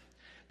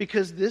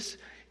 Because this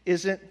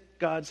isn't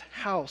God's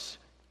house.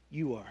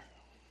 You are.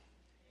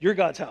 You're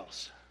God's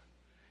house.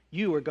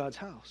 You are God's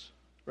house,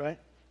 right?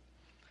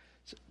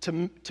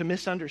 So to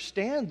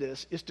misunderstand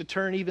this is to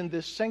turn even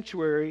this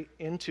sanctuary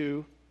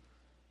into,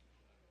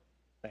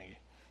 thank you.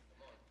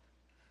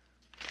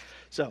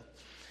 So,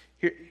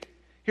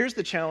 here's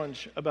the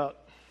challenge about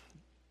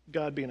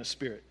God being a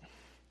spirit.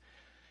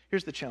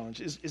 Here's the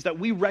challenge, is that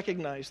we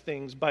recognize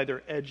things by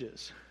their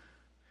edges.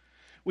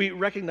 We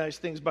recognize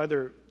things by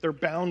their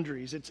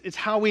boundaries. It's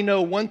how we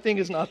know one thing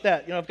is not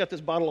that. I've got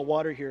this bottle of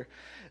water here.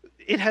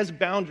 It has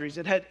boundaries.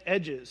 It had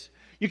edges.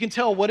 You can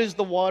tell what is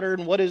the water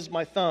and what is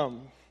my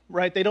thumb,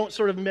 right? They don't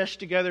sort of mesh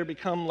together,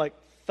 become like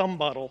thumb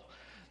bottle.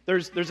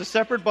 There's a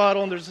separate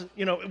bottle, and there's,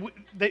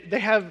 they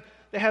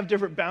have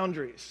different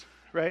boundaries,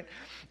 right?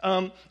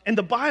 And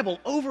the Bible,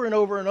 over and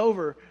over and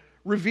over,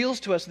 reveals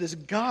to us this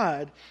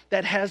God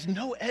that has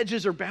no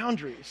edges or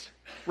boundaries,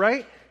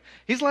 right?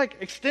 He's like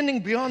extending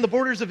beyond the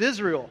borders of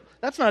Israel.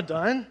 That's not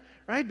done,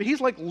 right? But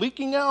he's like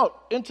leaking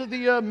out into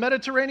the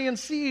Mediterranean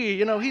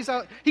Sea. He's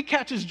out. He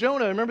catches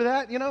Jonah. Remember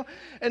that?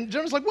 And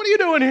Jonah's like, "What are you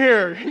doing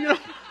here?"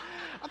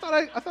 I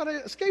thought I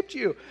escaped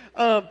you.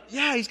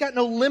 He's got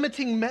no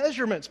limiting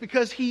measurements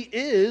because he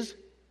is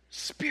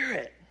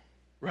spirit,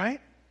 right?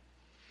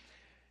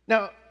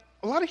 Now,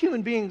 a lot of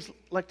human beings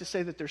like to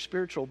say that they're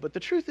spiritual, but the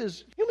truth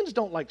is humans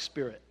don't like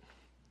spirit.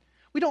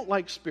 We don't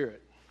like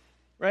spirit,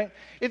 right?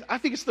 I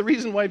think it's the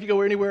reason why if you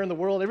go anywhere in the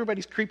world,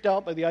 everybody's creeped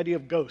out by the idea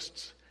of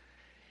ghosts.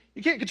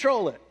 You can't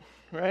control it,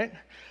 right?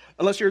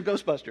 Unless you're a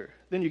Ghostbuster,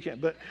 then you can.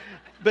 But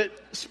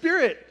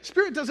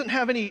spirit doesn't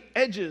have any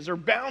edges or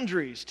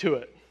boundaries to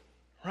it,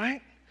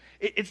 right?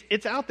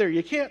 It's out there.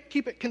 You can't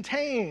keep it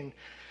contained.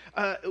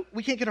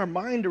 We can't get our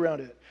mind around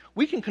it.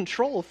 We can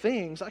control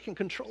things. I can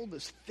control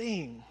this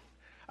thing.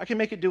 I can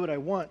make it do what I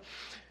want.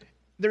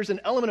 There's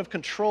an element of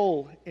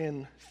control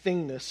in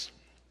thingness.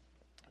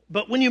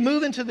 But when you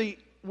move into the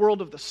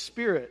world of the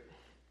spirit,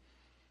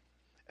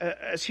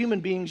 as human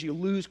beings, you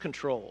lose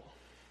control.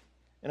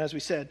 And as we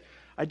said,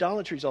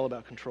 idolatry is all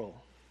about control.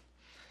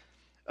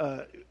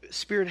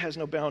 Spirit has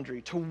no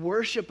boundary. To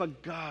worship a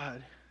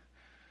God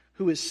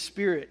who is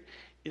spirit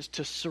is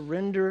to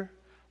surrender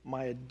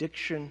my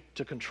addiction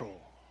to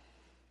control.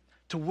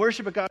 To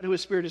worship a God who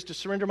is spirit is to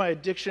surrender my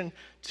addiction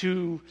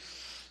to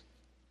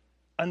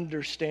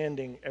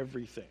understanding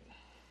everything,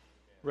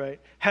 right?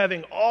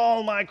 Having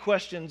all my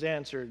questions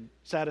answered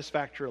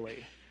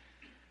satisfactorily.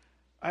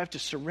 I have to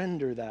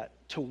surrender that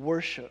to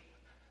worship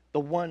the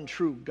one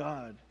true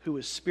God who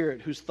is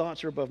spirit, whose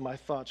thoughts are above my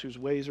thoughts, whose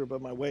ways are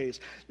above my ways.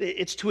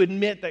 It's to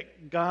admit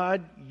that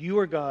God, you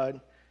are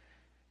God,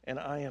 and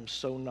I am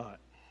so not.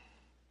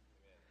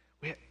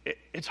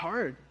 It's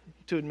hard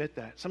to admit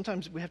that.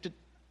 Sometimes we have to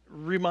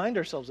remind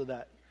ourselves of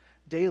that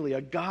daily.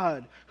 A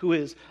God who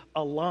is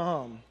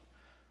Alam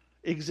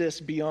exists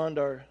beyond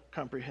our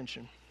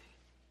comprehension.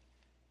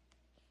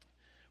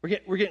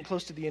 We're getting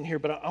close to the end here,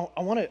 but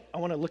I want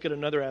to look at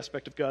another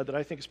aspect of God that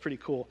I think is pretty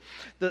cool.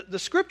 The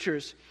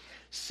scriptures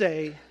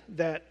say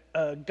that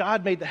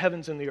God made the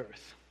heavens and the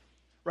earth,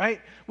 right?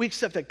 We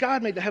accept that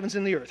God made the heavens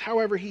and the earth.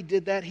 However he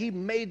did that, he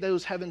made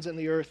those heavens and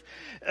the earth.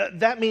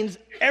 That means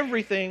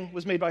everything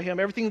was made by him.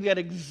 Everything that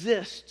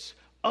exists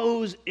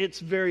owes its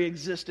very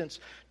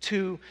existence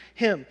to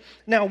him.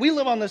 Now, we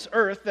live on this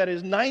earth that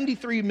is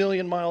 93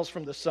 million miles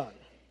from the sun.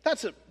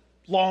 That's a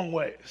long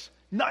ways.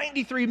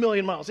 93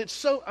 million miles. It's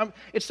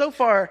so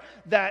far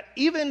that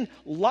even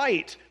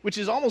light, which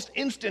is almost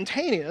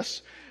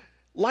instantaneous,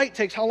 light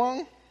takes how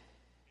long?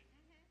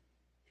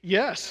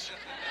 Yes.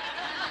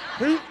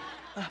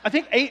 I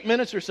think 8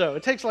 minutes or so.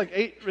 It takes like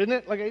 8, isn't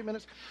it? Like 8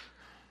 minutes?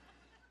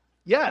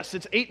 Yes,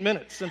 it's 8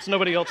 minutes since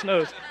nobody else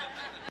knows.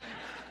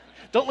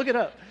 Don't look it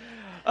up.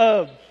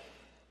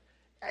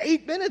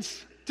 8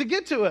 minutes to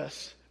get to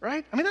us,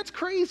 right? I mean, that's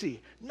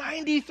crazy.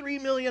 93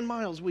 million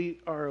miles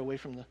we are away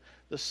from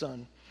the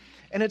sun.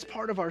 And it's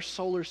part of our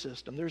solar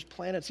system. There's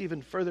planets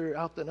even further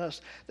out than us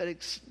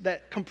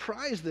that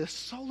comprise this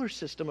solar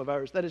system of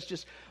ours that is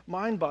just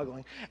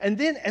mind-boggling. And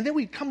then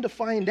we come to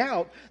find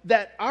out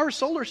that our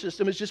solar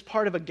system is just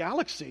part of a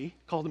galaxy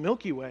called the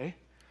Milky Way.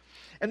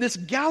 And this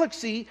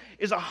galaxy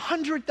is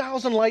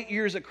 100,000 light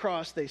years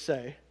across, they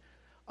say.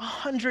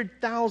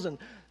 100,000.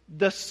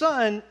 The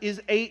sun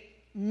is 8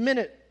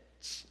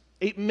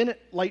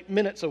 light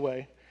minutes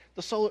away.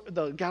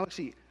 The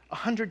galaxy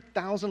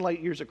 100,000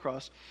 light years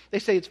across. They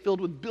say it's filled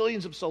with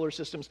billions of solar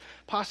systems,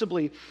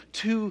 possibly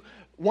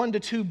 1 to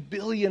 2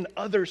 billion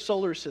other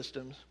solar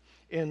systems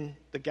in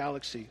the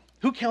galaxy.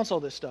 Who counts all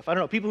this stuff? I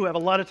don't know. People who have a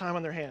lot of time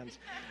on their hands.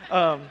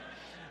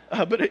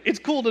 But it's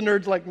cool to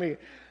nerds like me.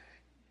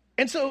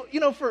 And so,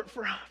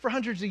 for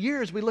hundreds of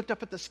years, we looked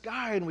up at the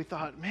sky and we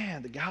thought,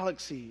 man, the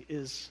galaxy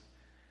is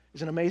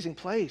an amazing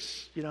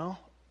place,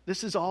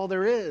 This is all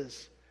there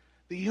is.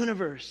 The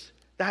universe.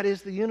 That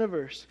is the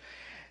universe.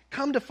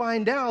 Come to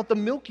find out, the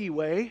Milky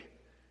Way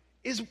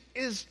is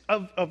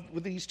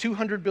with these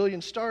 200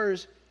 billion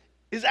stars,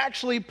 is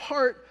actually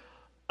part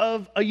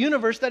of a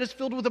universe that is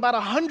filled with about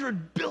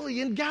 100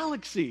 billion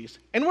galaxies.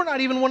 And we're not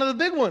even one of the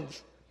big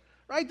ones,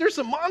 right? There's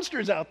some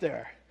monsters out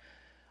there.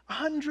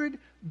 100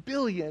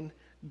 billion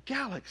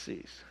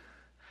galaxies.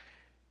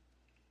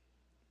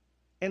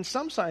 And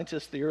some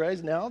scientists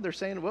theorize now, they're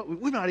saying, well,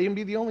 we might even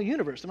be the only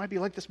universe. There might be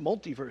like this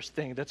multiverse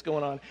thing that's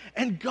going on.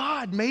 And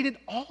God made it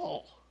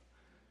all.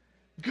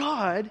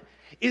 God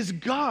is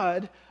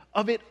God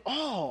of it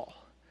all.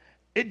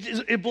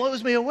 It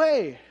blows me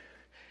away.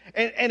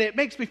 And it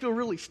makes me feel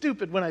really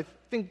stupid when I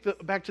think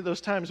back to those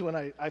times when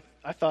I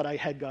thought I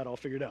had God all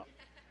figured out.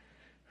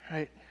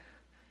 Right?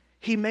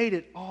 He made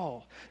it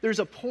all. There's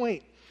a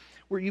point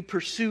where you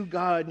pursue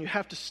God and you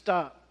have to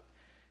stop.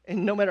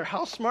 And no matter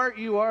how smart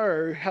you are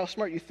or how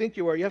smart you think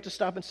you are, you have to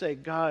stop and say,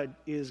 God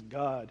is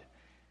God,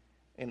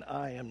 and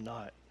I am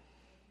not.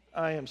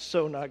 I am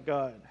so not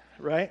God,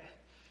 right?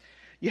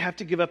 You have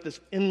to give up this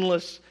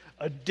endless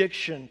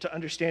addiction to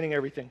understanding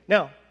everything.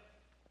 Now,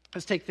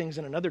 let's take things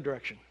in another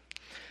direction.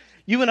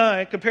 You and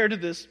I, compared to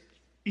this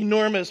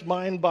enormous,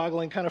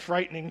 mind-boggling, kind of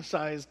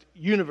frightening-sized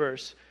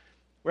universe,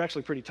 we're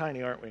actually pretty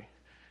tiny, aren't we?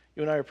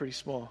 You and I are pretty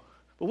small.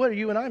 But what are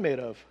you and I made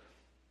of?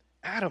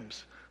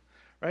 Atoms,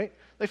 right?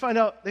 They found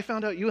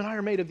out you and I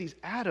are made of these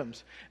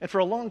atoms. And for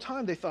a long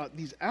time they thought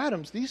these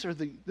atoms,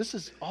 this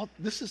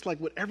is like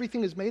what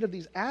everything is made of,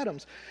 these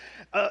atoms.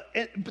 But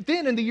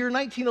then in the year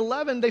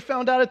 1911, they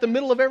found out at the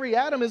middle of every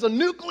atom is a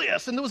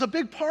nucleus, and there was a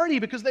big party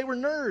because they were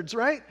nerds,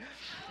 right?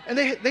 And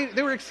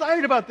they were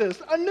excited about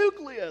this. A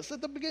nucleus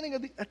at the beginning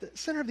of at the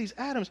center of these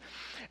atoms.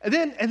 And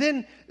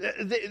then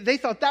they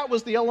thought that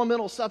was the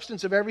elemental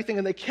substance of everything,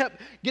 and they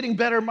kept getting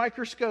better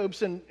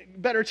microscopes and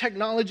better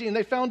technology, and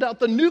they found out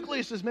the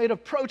nucleus is made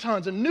of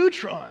protons and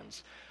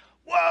neutrons.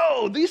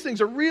 Whoa, these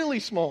things are really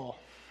small,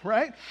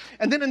 right?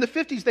 And then in the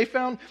 50s, they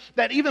found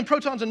that even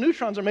protons and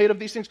neutrons are made of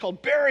these things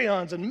called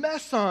baryons and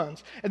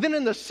mesons. And then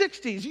in the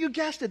 60s, you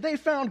guessed it, they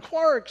found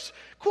quarks.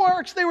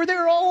 Quarks, they were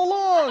there all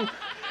along.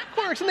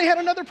 Quarks, and they had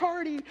another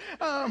party.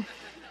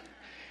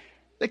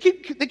 They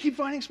keep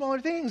finding smaller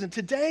things. And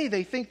today,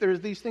 they think there's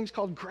these things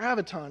called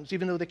gravitons,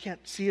 even though they can't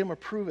see them or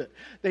prove it.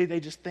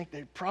 They just think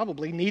they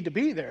probably need to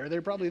be there.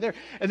 They're probably there.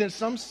 And then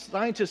some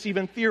scientists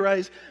even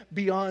theorize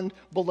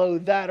below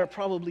that are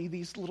probably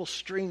these little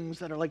strings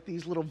that are like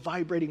these little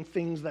vibrating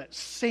things that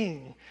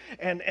sing.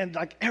 And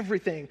like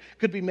everything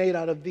could be made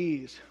out of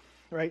these,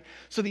 right?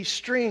 So these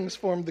strings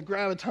form the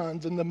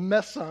gravitons and the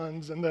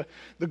mesons and the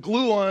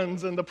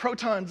gluons and the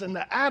protons and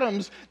the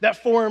atoms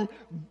that form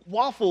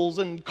waffles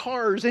and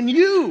cars and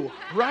you,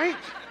 right?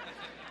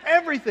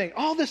 Everything,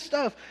 all this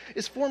stuff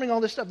is forming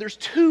all this stuff.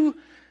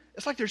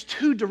 It's like there's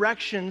two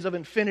directions of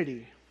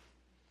infinity.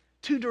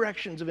 Two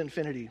directions of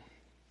infinity.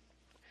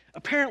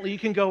 Apparently you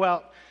can go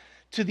out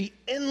to the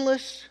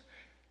endless,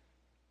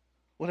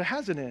 well, it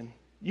has an end.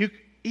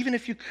 Even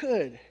if you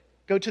could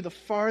go to the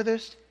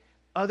farthest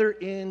other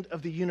end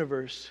of the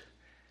universe,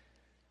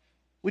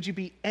 would you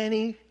be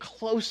any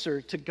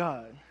closer to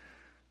God?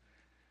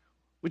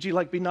 Would you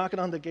be knocking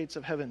on the gates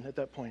of heaven at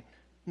that point?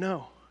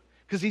 No,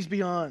 because he's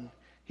beyond.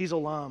 He's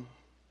Olam.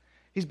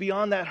 He's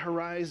beyond that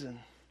horizon.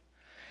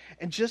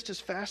 And just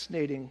as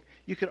fascinating,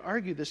 you could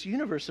argue this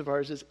universe of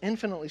ours is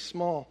infinitely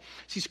small.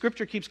 See,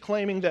 Scripture keeps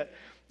claiming that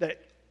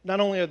not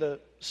only are the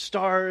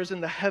stars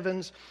and the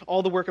heavens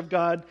all the work of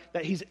God,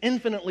 that he's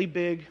infinitely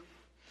big,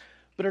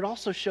 but it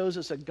also shows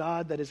us a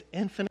God that is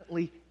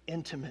infinitely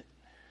intimate.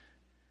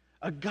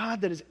 A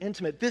God that is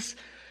intimate. This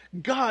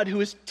God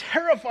who is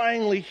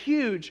terrifyingly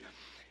huge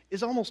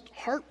is almost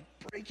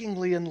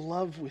heartbreakingly in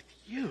love with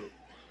you.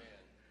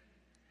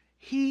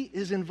 He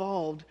is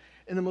involved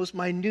in the most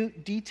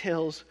minute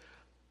details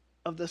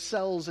of the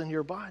cells in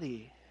your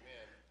body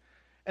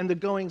and the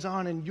goings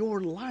on in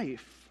your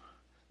life.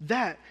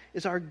 That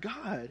is our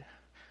God.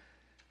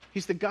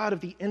 He's the God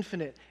of the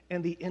infinite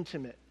and the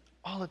intimate,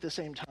 all at the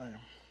same time.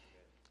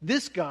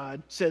 This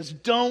God says,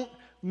 don't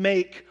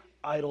make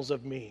idols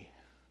of me.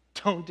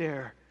 Don't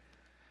dare.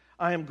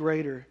 I am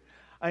greater.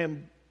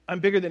 I'm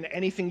bigger than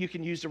anything you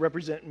can use to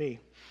represent me.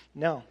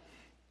 Now,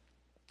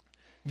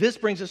 this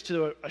brings us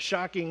to a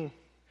shocking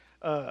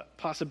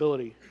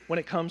possibility when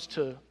it comes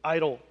to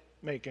idol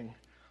making.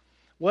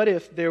 What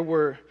if there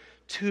were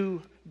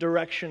two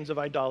directions of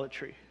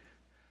idolatry?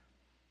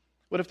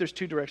 What if there's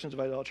two directions of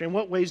idolatry? In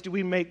what ways do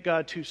we make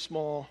God too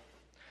small?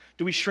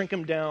 Do we shrink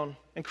him down?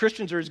 And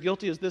Christians are as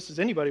guilty as this as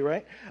anybody,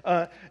 right?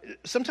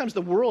 Sometimes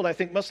the world, I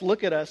think, must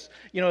look at us,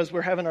 as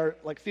we're having our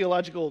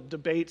theological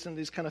debates and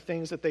these kind of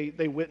things that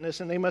they witness,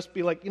 and they must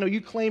be like,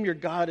 you claim your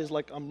God is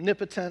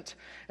omnipotent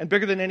and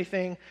bigger than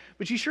anything,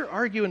 but you sure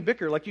argue and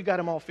bicker like you got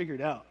him all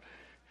figured out,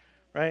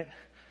 right?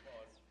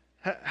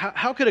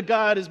 How could a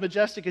God as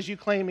majestic as you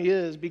claim he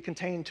is be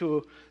contained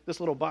to this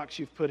little box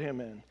you've put him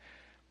in?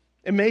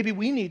 And maybe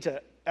we need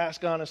to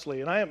ask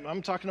honestly, and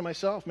I'm talking to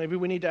myself, maybe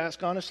we need to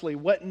ask honestly,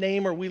 what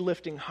name are we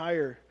lifting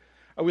higher?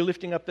 Are we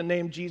lifting up the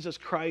name Jesus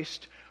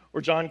Christ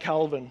or John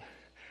Calvin?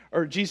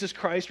 Or Jesus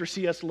Christ or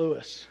C.S.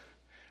 Lewis,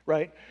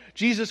 right?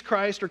 Jesus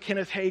Christ or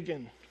Kenneth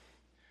Hagin,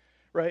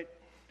 right?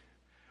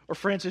 Or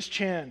Francis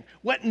Chan.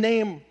 What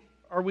name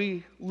are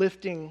we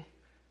lifting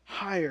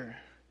higher?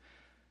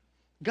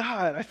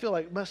 God, I feel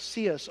like, must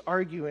see us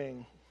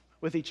arguing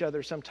with each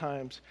other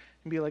sometimes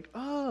and be like,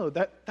 oh,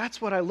 that's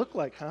what I look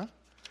like, huh?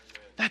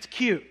 That's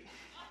cute,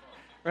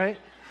 right?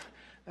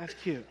 That's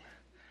cute.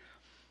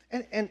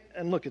 And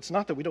look, it's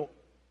not that we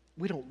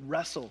don't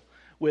wrestle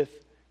with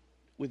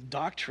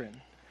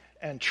doctrine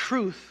and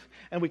truth,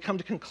 and we come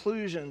to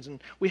conclusions,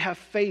 and we have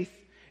faith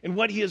in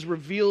what he has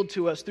revealed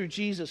to us through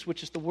Jesus,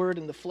 which is the Word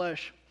in the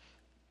flesh.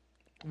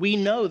 We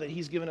know that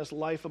he's given us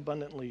life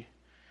abundantly.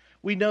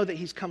 We know that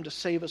he's come to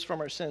save us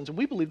from our sins, and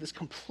we believe this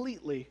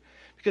completely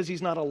because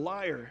he's not a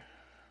liar.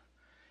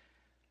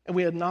 And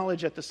we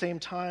acknowledge at the same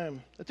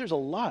time that there's a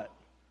lot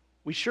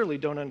we surely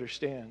don't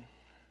understand.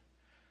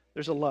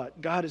 There's a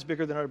lot. God is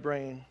bigger than our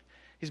brain.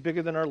 He's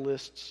bigger than our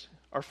lists,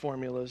 our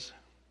formulas.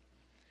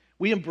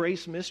 We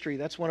embrace mystery.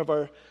 That's one of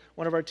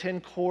our 10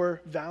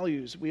 core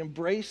values. We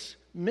embrace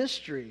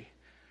mystery,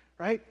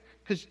 right?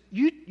 Because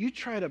you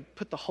try to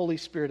put the Holy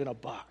Spirit in a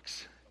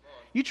box.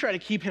 You try to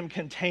keep him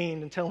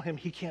contained and tell him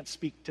he can't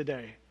speak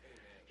today.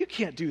 You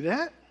can't do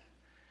that.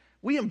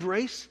 We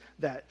embrace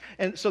that.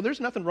 And so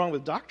there's nothing wrong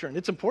with doctrine.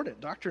 It's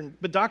important, doctrine.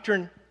 But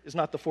doctrine is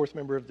not the fourth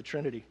member of the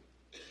Trinity,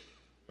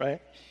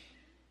 right?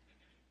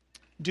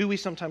 Do we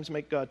sometimes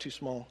make God too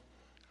small?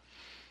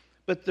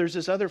 But there's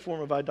this other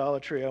form of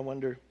idolatry, I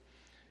wonder,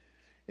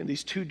 in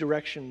these two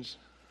directions.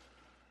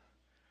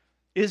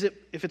 If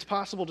it's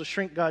possible to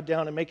shrink God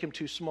down and make him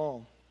too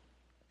small,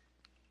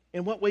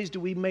 In what ways do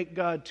we make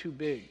God too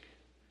big?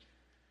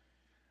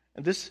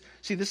 And this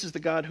is the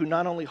God who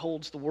not only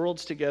holds the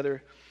worlds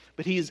together,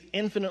 but he is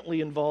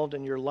infinitely involved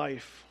in your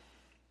life.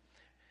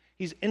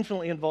 He's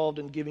infinitely involved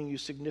in giving you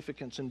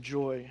significance and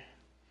joy.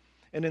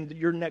 And in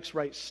your next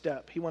right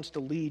step, he wants to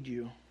lead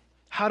you.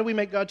 How do we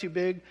make God too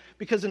big?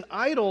 Because an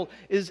idol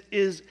is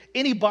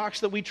any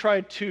box that we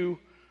try to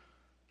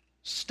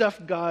stuff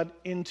God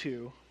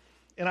into.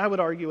 And I would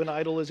argue an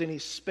idol is any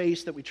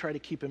space that we try to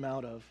keep him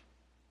out of.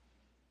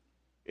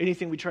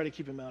 Anything we try to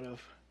keep him out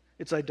of.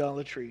 It's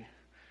idolatry.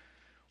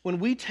 When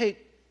we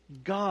take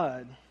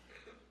God,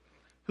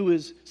 who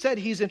has said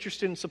he's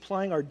interested in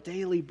supplying our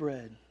daily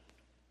bread,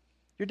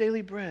 your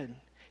daily bread.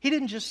 He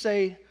didn't just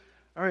say,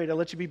 all right, I'll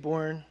let you be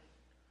born.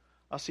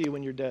 I'll see you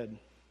when you're dead.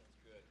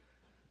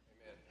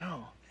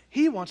 No,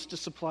 he wants to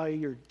supply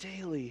your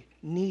daily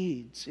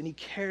needs, and he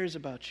cares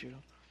about you.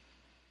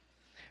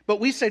 But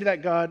we say to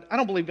that God, I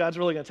don't believe God's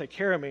really going to take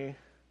care of me.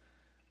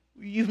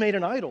 You've made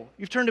an idol.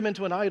 You've turned him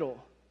into an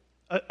idol,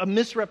 a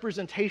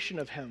misrepresentation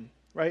of him,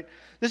 right?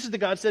 This is the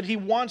God that he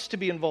wants to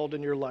be involved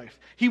in your life.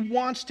 He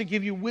wants to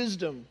give you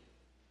wisdom.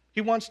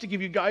 He wants to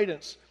give you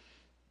guidance.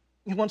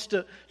 He wants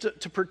to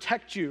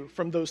protect you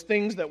from those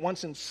things that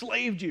once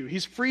enslaved you.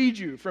 He's freed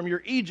you from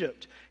your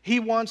Egypt. He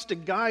wants to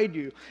guide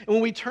you. And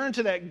when we turn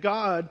to that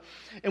God,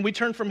 and we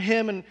turn from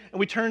him, and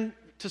we turn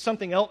to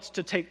something else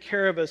to take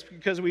care of us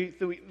because we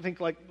think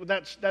like, well,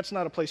 that's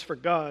not a place for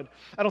God.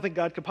 I don't think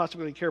God could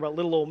possibly care about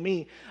little old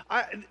me.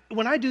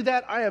 When I do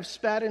that, I have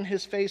spat in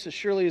his face as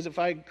surely as if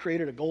I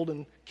created a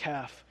golden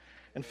calf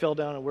and fell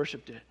down and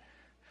worshiped it.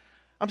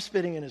 I'm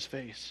spitting in his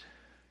face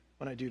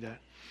when I do that.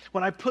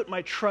 When I put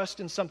my trust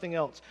in something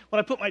else, when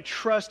I put my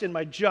trust in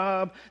my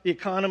job, the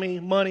economy,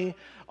 money,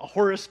 a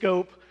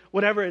horoscope,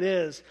 whatever it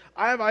is,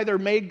 I have either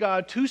made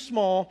God too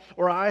small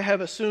or I have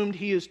assumed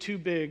he is too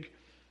big,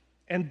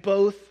 and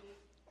both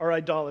are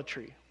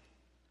idolatry.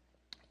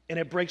 And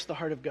it breaks the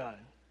heart of God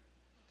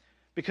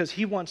because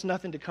he wants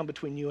nothing to come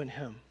between you and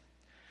him.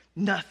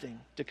 Nothing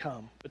to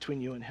come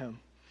between you and him.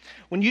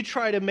 When you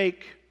try to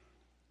make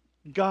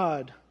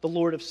God the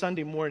Lord of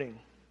Sunday morning,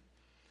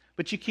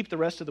 but you keep the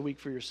rest of the week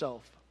for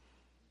yourself,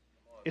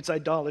 it's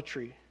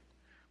idolatry.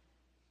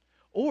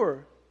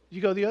 Or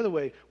you go the other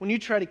way. When you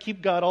try to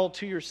keep God all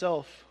to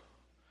yourself,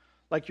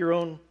 like your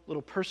own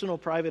little personal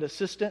private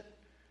assistant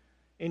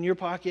in your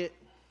pocket,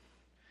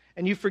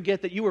 and you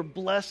forget that you were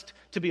blessed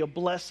to be a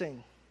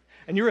blessing,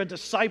 and you're a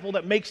disciple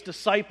that makes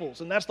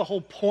disciples, and that's the whole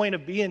point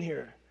of being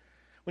here.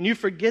 When you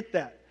forget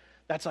that,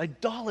 that's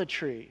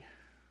idolatry.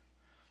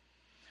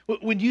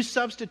 When you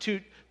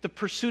substitute the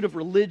pursuit of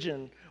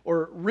religion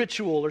or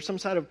ritual or some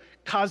sort of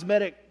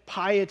cosmetic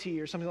piety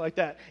or something like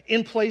that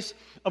in place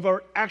of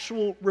our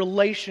actual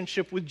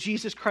relationship with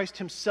Jesus Christ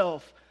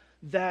himself,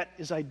 that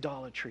is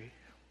idolatry.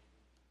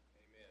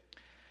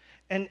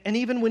 Amen. And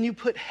even when you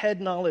put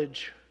head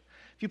knowledge,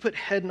 if you put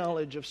head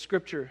knowledge of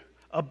Scripture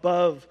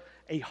above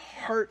a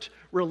heart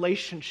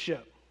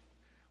relationship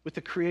with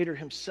the Creator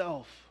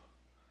himself,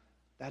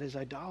 that is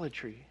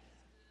idolatry.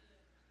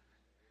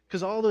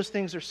 Because all those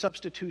things are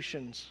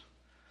substitutions.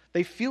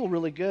 They feel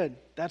really good.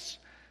 That's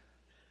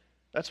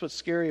what's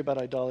scary about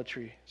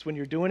idolatry. It's when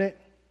you're doing it,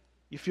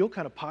 you feel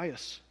kind of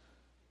pious.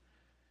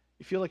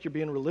 You feel like you're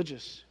being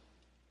religious.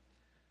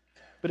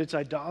 But it's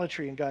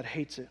idolatry and God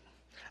hates it.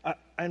 I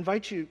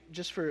invite you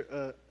just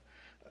for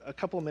a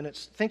couple of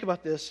minutes, think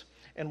about this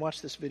and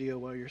watch this video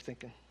while you're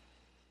thinking.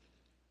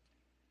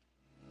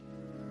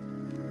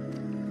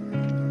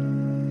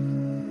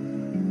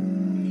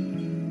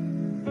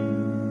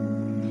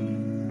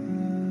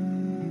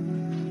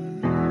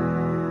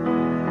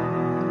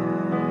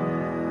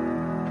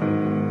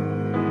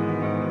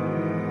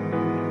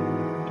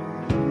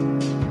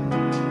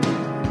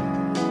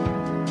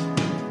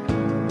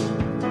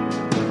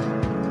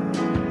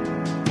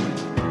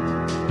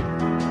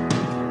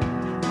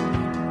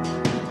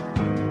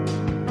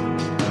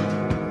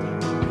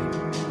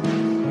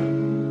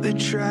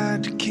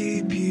 Tried to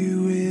keep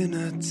you in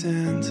a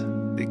tent.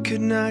 They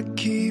could not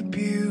keep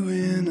you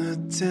in a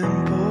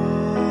temple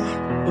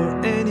or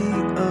any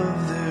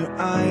of their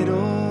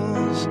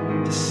idols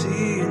to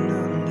see and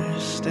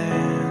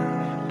understand.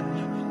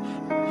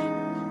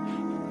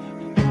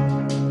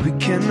 We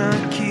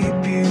cannot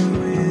keep you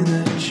in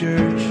a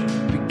church.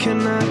 We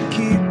cannot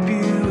keep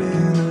you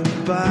in a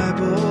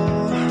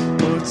Bible,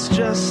 or it's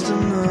just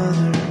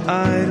another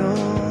idol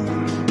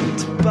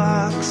to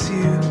box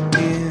you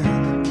in.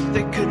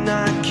 They could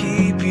not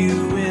keep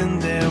you in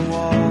their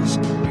walls.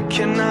 We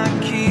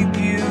cannot keep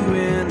you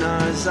in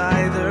ours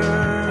either.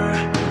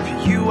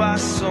 For you are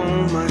so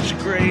much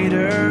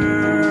greater.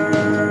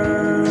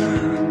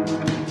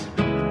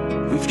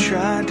 We've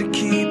tried to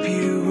keep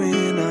you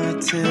in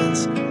our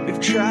tents. We've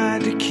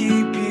tried to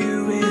keep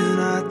you in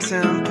our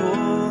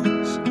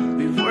temples.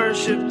 We've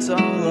worshipped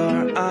all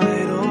our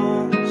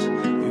idols.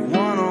 We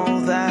want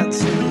all that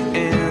to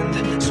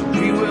end. So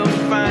we will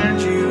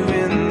find you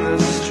in the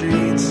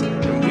streets.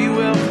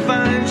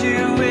 Find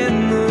you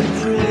in the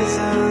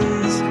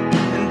prisons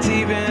and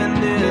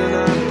even in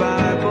our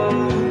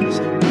Bibles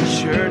and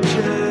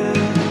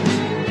churches.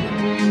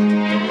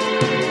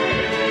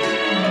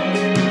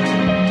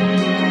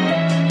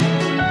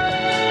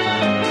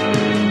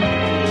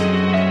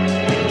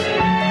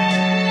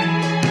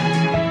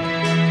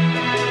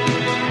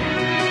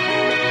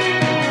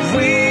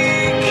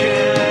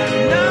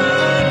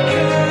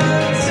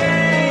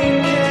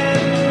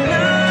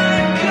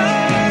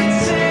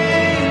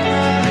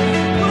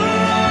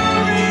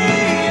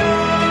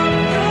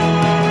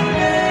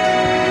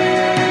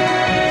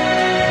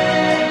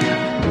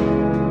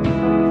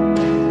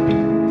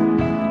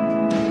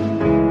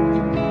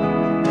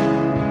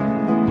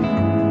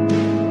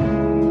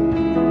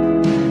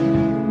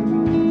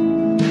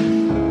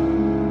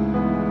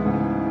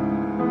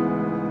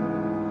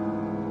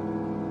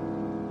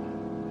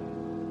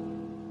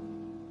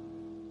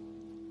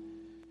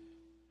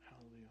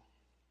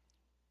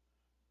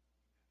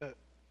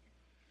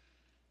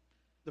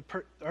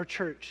 our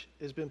church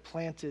has been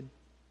planted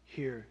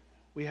here.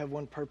 We have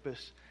one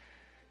purpose,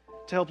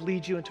 to help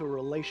lead you into a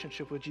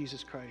relationship with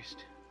Jesus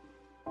Christ.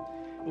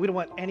 We don't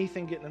want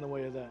anything getting in the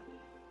way of that.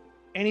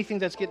 Anything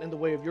that's getting in the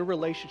way of your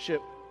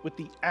relationship with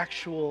the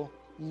actual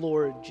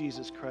Lord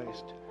Jesus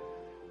Christ.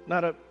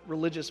 Not a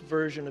religious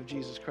version of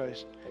Jesus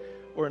Christ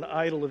or an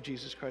idol of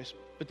Jesus Christ,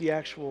 but the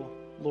actual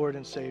Lord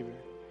and Savior.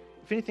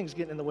 If anything's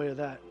getting in the way of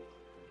that,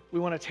 we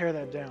want to tear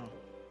that down.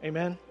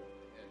 Amen?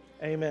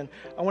 Amen.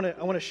 I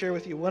want to share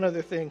with you one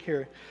other thing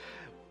here.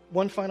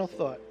 One final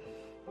thought.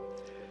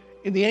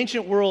 In the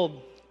ancient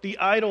world, the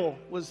idol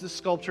was this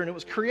sculpture, and it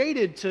was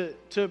created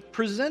to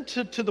present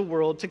to the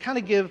world, to kind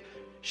of give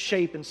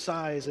shape and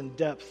size and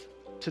depth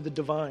to the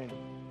divine.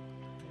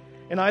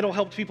 An idol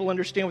helped people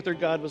understand what their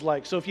God was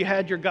like. So if you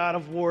had your God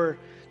of war,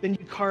 then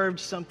you carved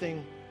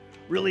something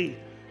really,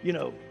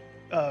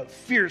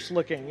 fierce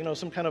looking,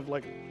 some kind of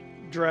like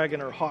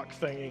dragon or hawk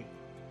thingy.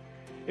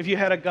 If you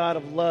had a God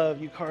of love,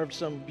 you carved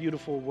some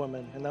beautiful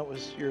woman, and that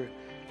was your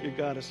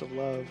goddess of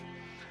love.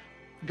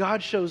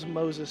 God shows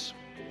Moses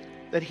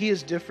that he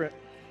is different.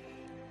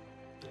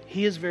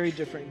 He is very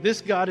different.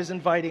 This God is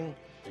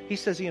he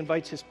says he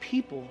invites his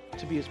people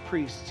to be his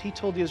priests. He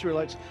told the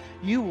Israelites,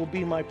 you will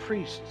be my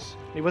priests.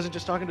 And he wasn't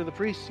just talking to the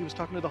priests, he was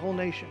talking to the whole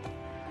nation.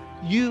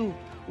 You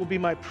will be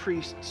my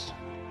priests.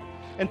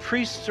 And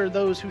priests are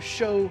those who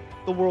show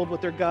the world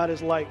what their God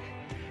is like.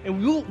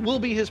 And we'll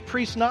be his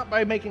priests not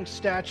by making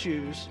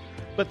statues,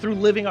 but through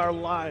living our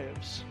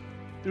lives.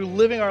 Through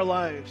living our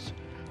lives.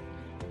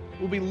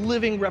 We'll be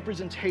living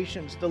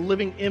representations, the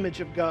living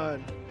image of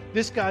God.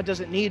 This God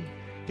doesn't need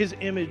his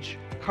image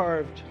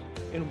carved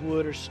in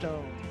wood or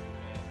stone,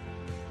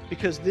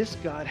 because this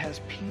God has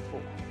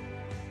people.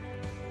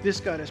 This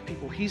God has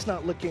people. He's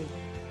not looking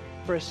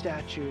for a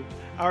statue.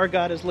 Our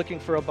God is looking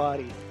for a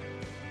body.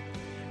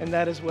 And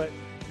that is what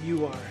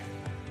you are.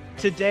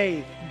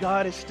 Today,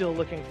 God is still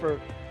looking for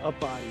a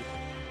body.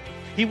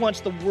 He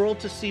wants the world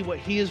to see what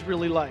he is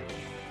really like.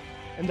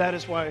 And that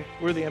is why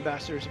we're the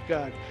ambassadors of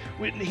God.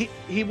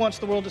 He wants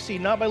the world to see,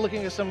 not by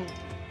looking at some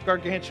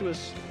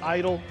gargantuous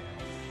idol.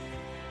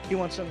 He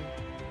wants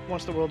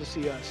the world to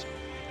see us,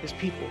 his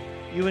people,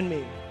 you and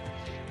me.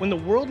 When the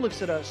world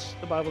looks at us,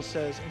 the Bible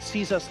says, and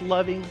sees us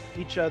loving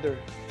each other,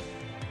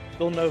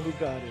 they'll know who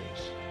God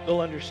is.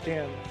 They'll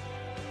understand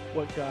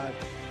what God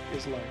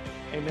is like.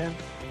 Amen?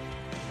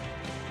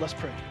 Let's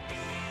pray.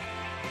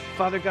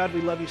 Father God,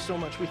 we love you so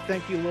much. We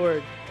thank you,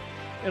 Lord,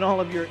 in all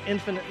of your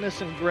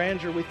infiniteness and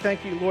grandeur. We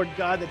thank you, Lord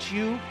God, that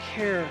you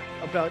care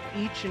about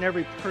each and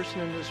every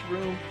person in this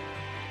room.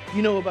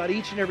 You know about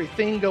each and every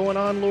thing going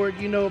on, Lord.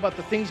 You know about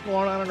the things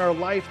going on in our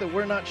life that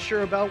we're not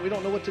sure about. We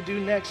don't know what to do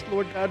next,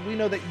 Lord God. We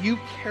know that you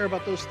care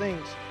about those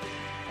things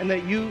and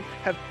that you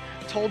have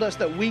told us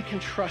that we can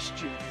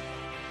trust you.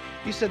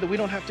 You said that we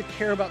don't have to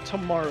care about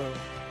tomorrow,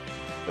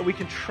 that we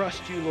can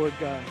trust you, Lord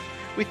God.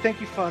 We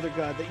thank you, Father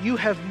God, that you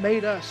have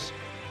made us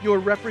your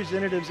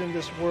representatives in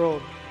this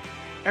world.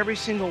 Every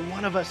single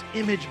one of us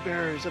image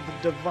bearers of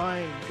the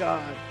divine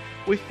God.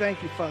 We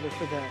thank you, Father,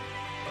 for that.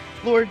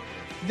 Lord,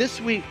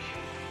 this week,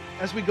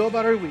 as we go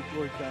about our week,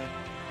 Lord God,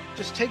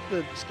 just take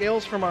the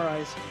scales from our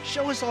eyes.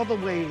 Show us all the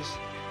ways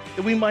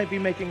that we might be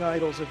making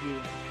idols of you.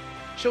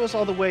 Show us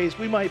all the ways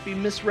we might be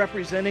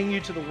misrepresenting you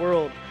to the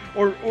world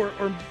or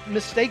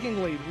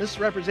mistakenly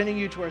misrepresenting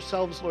you to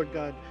ourselves, Lord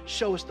God.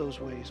 Show us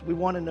those ways. We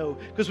want to know,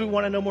 because we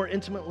want to know more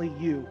intimately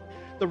you,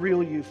 the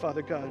real you,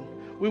 Father God.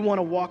 We want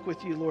to walk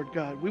with you, Lord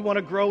God. We want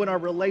to grow in our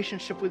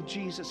relationship with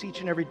Jesus each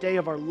and every day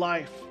of our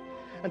life,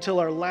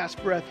 until our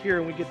last breath here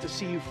and we get to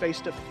see you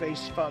face to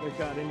face, Father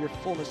God, in your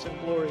fullness and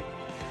glory.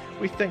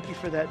 We thank you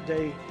for that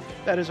day.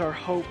 That is our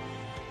hope.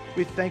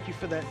 We thank you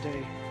for that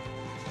day.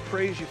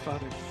 Praise you,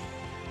 Father.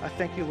 I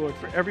thank you, Lord,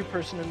 for every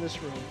person in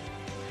this room,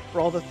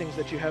 for all the things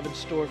that you have in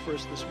store for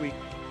us this week.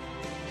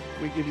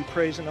 We give you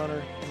praise and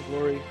honor and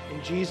glory.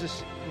 In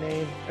Jesus'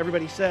 name,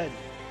 everybody said,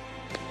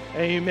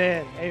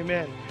 amen.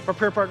 Amen. Our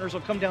prayer partners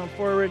will come down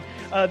forward.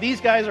 These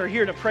guys are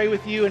here to pray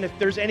with you, and if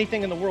there's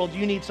anything in the world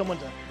you need someone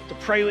to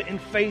pray in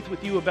faith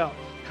with you about,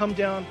 come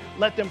down,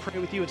 let them pray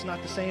with you. It's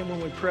not the same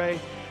when we pray.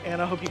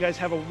 And I hope you guys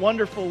have a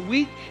wonderful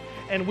week,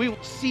 and we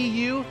will see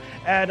you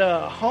at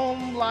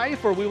Home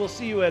Life, or we will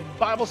see you at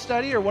Bible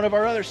study or one of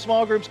our other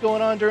small groups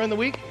going on during the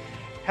week.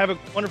 Have a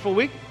wonderful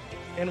week,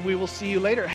 and we will see you later.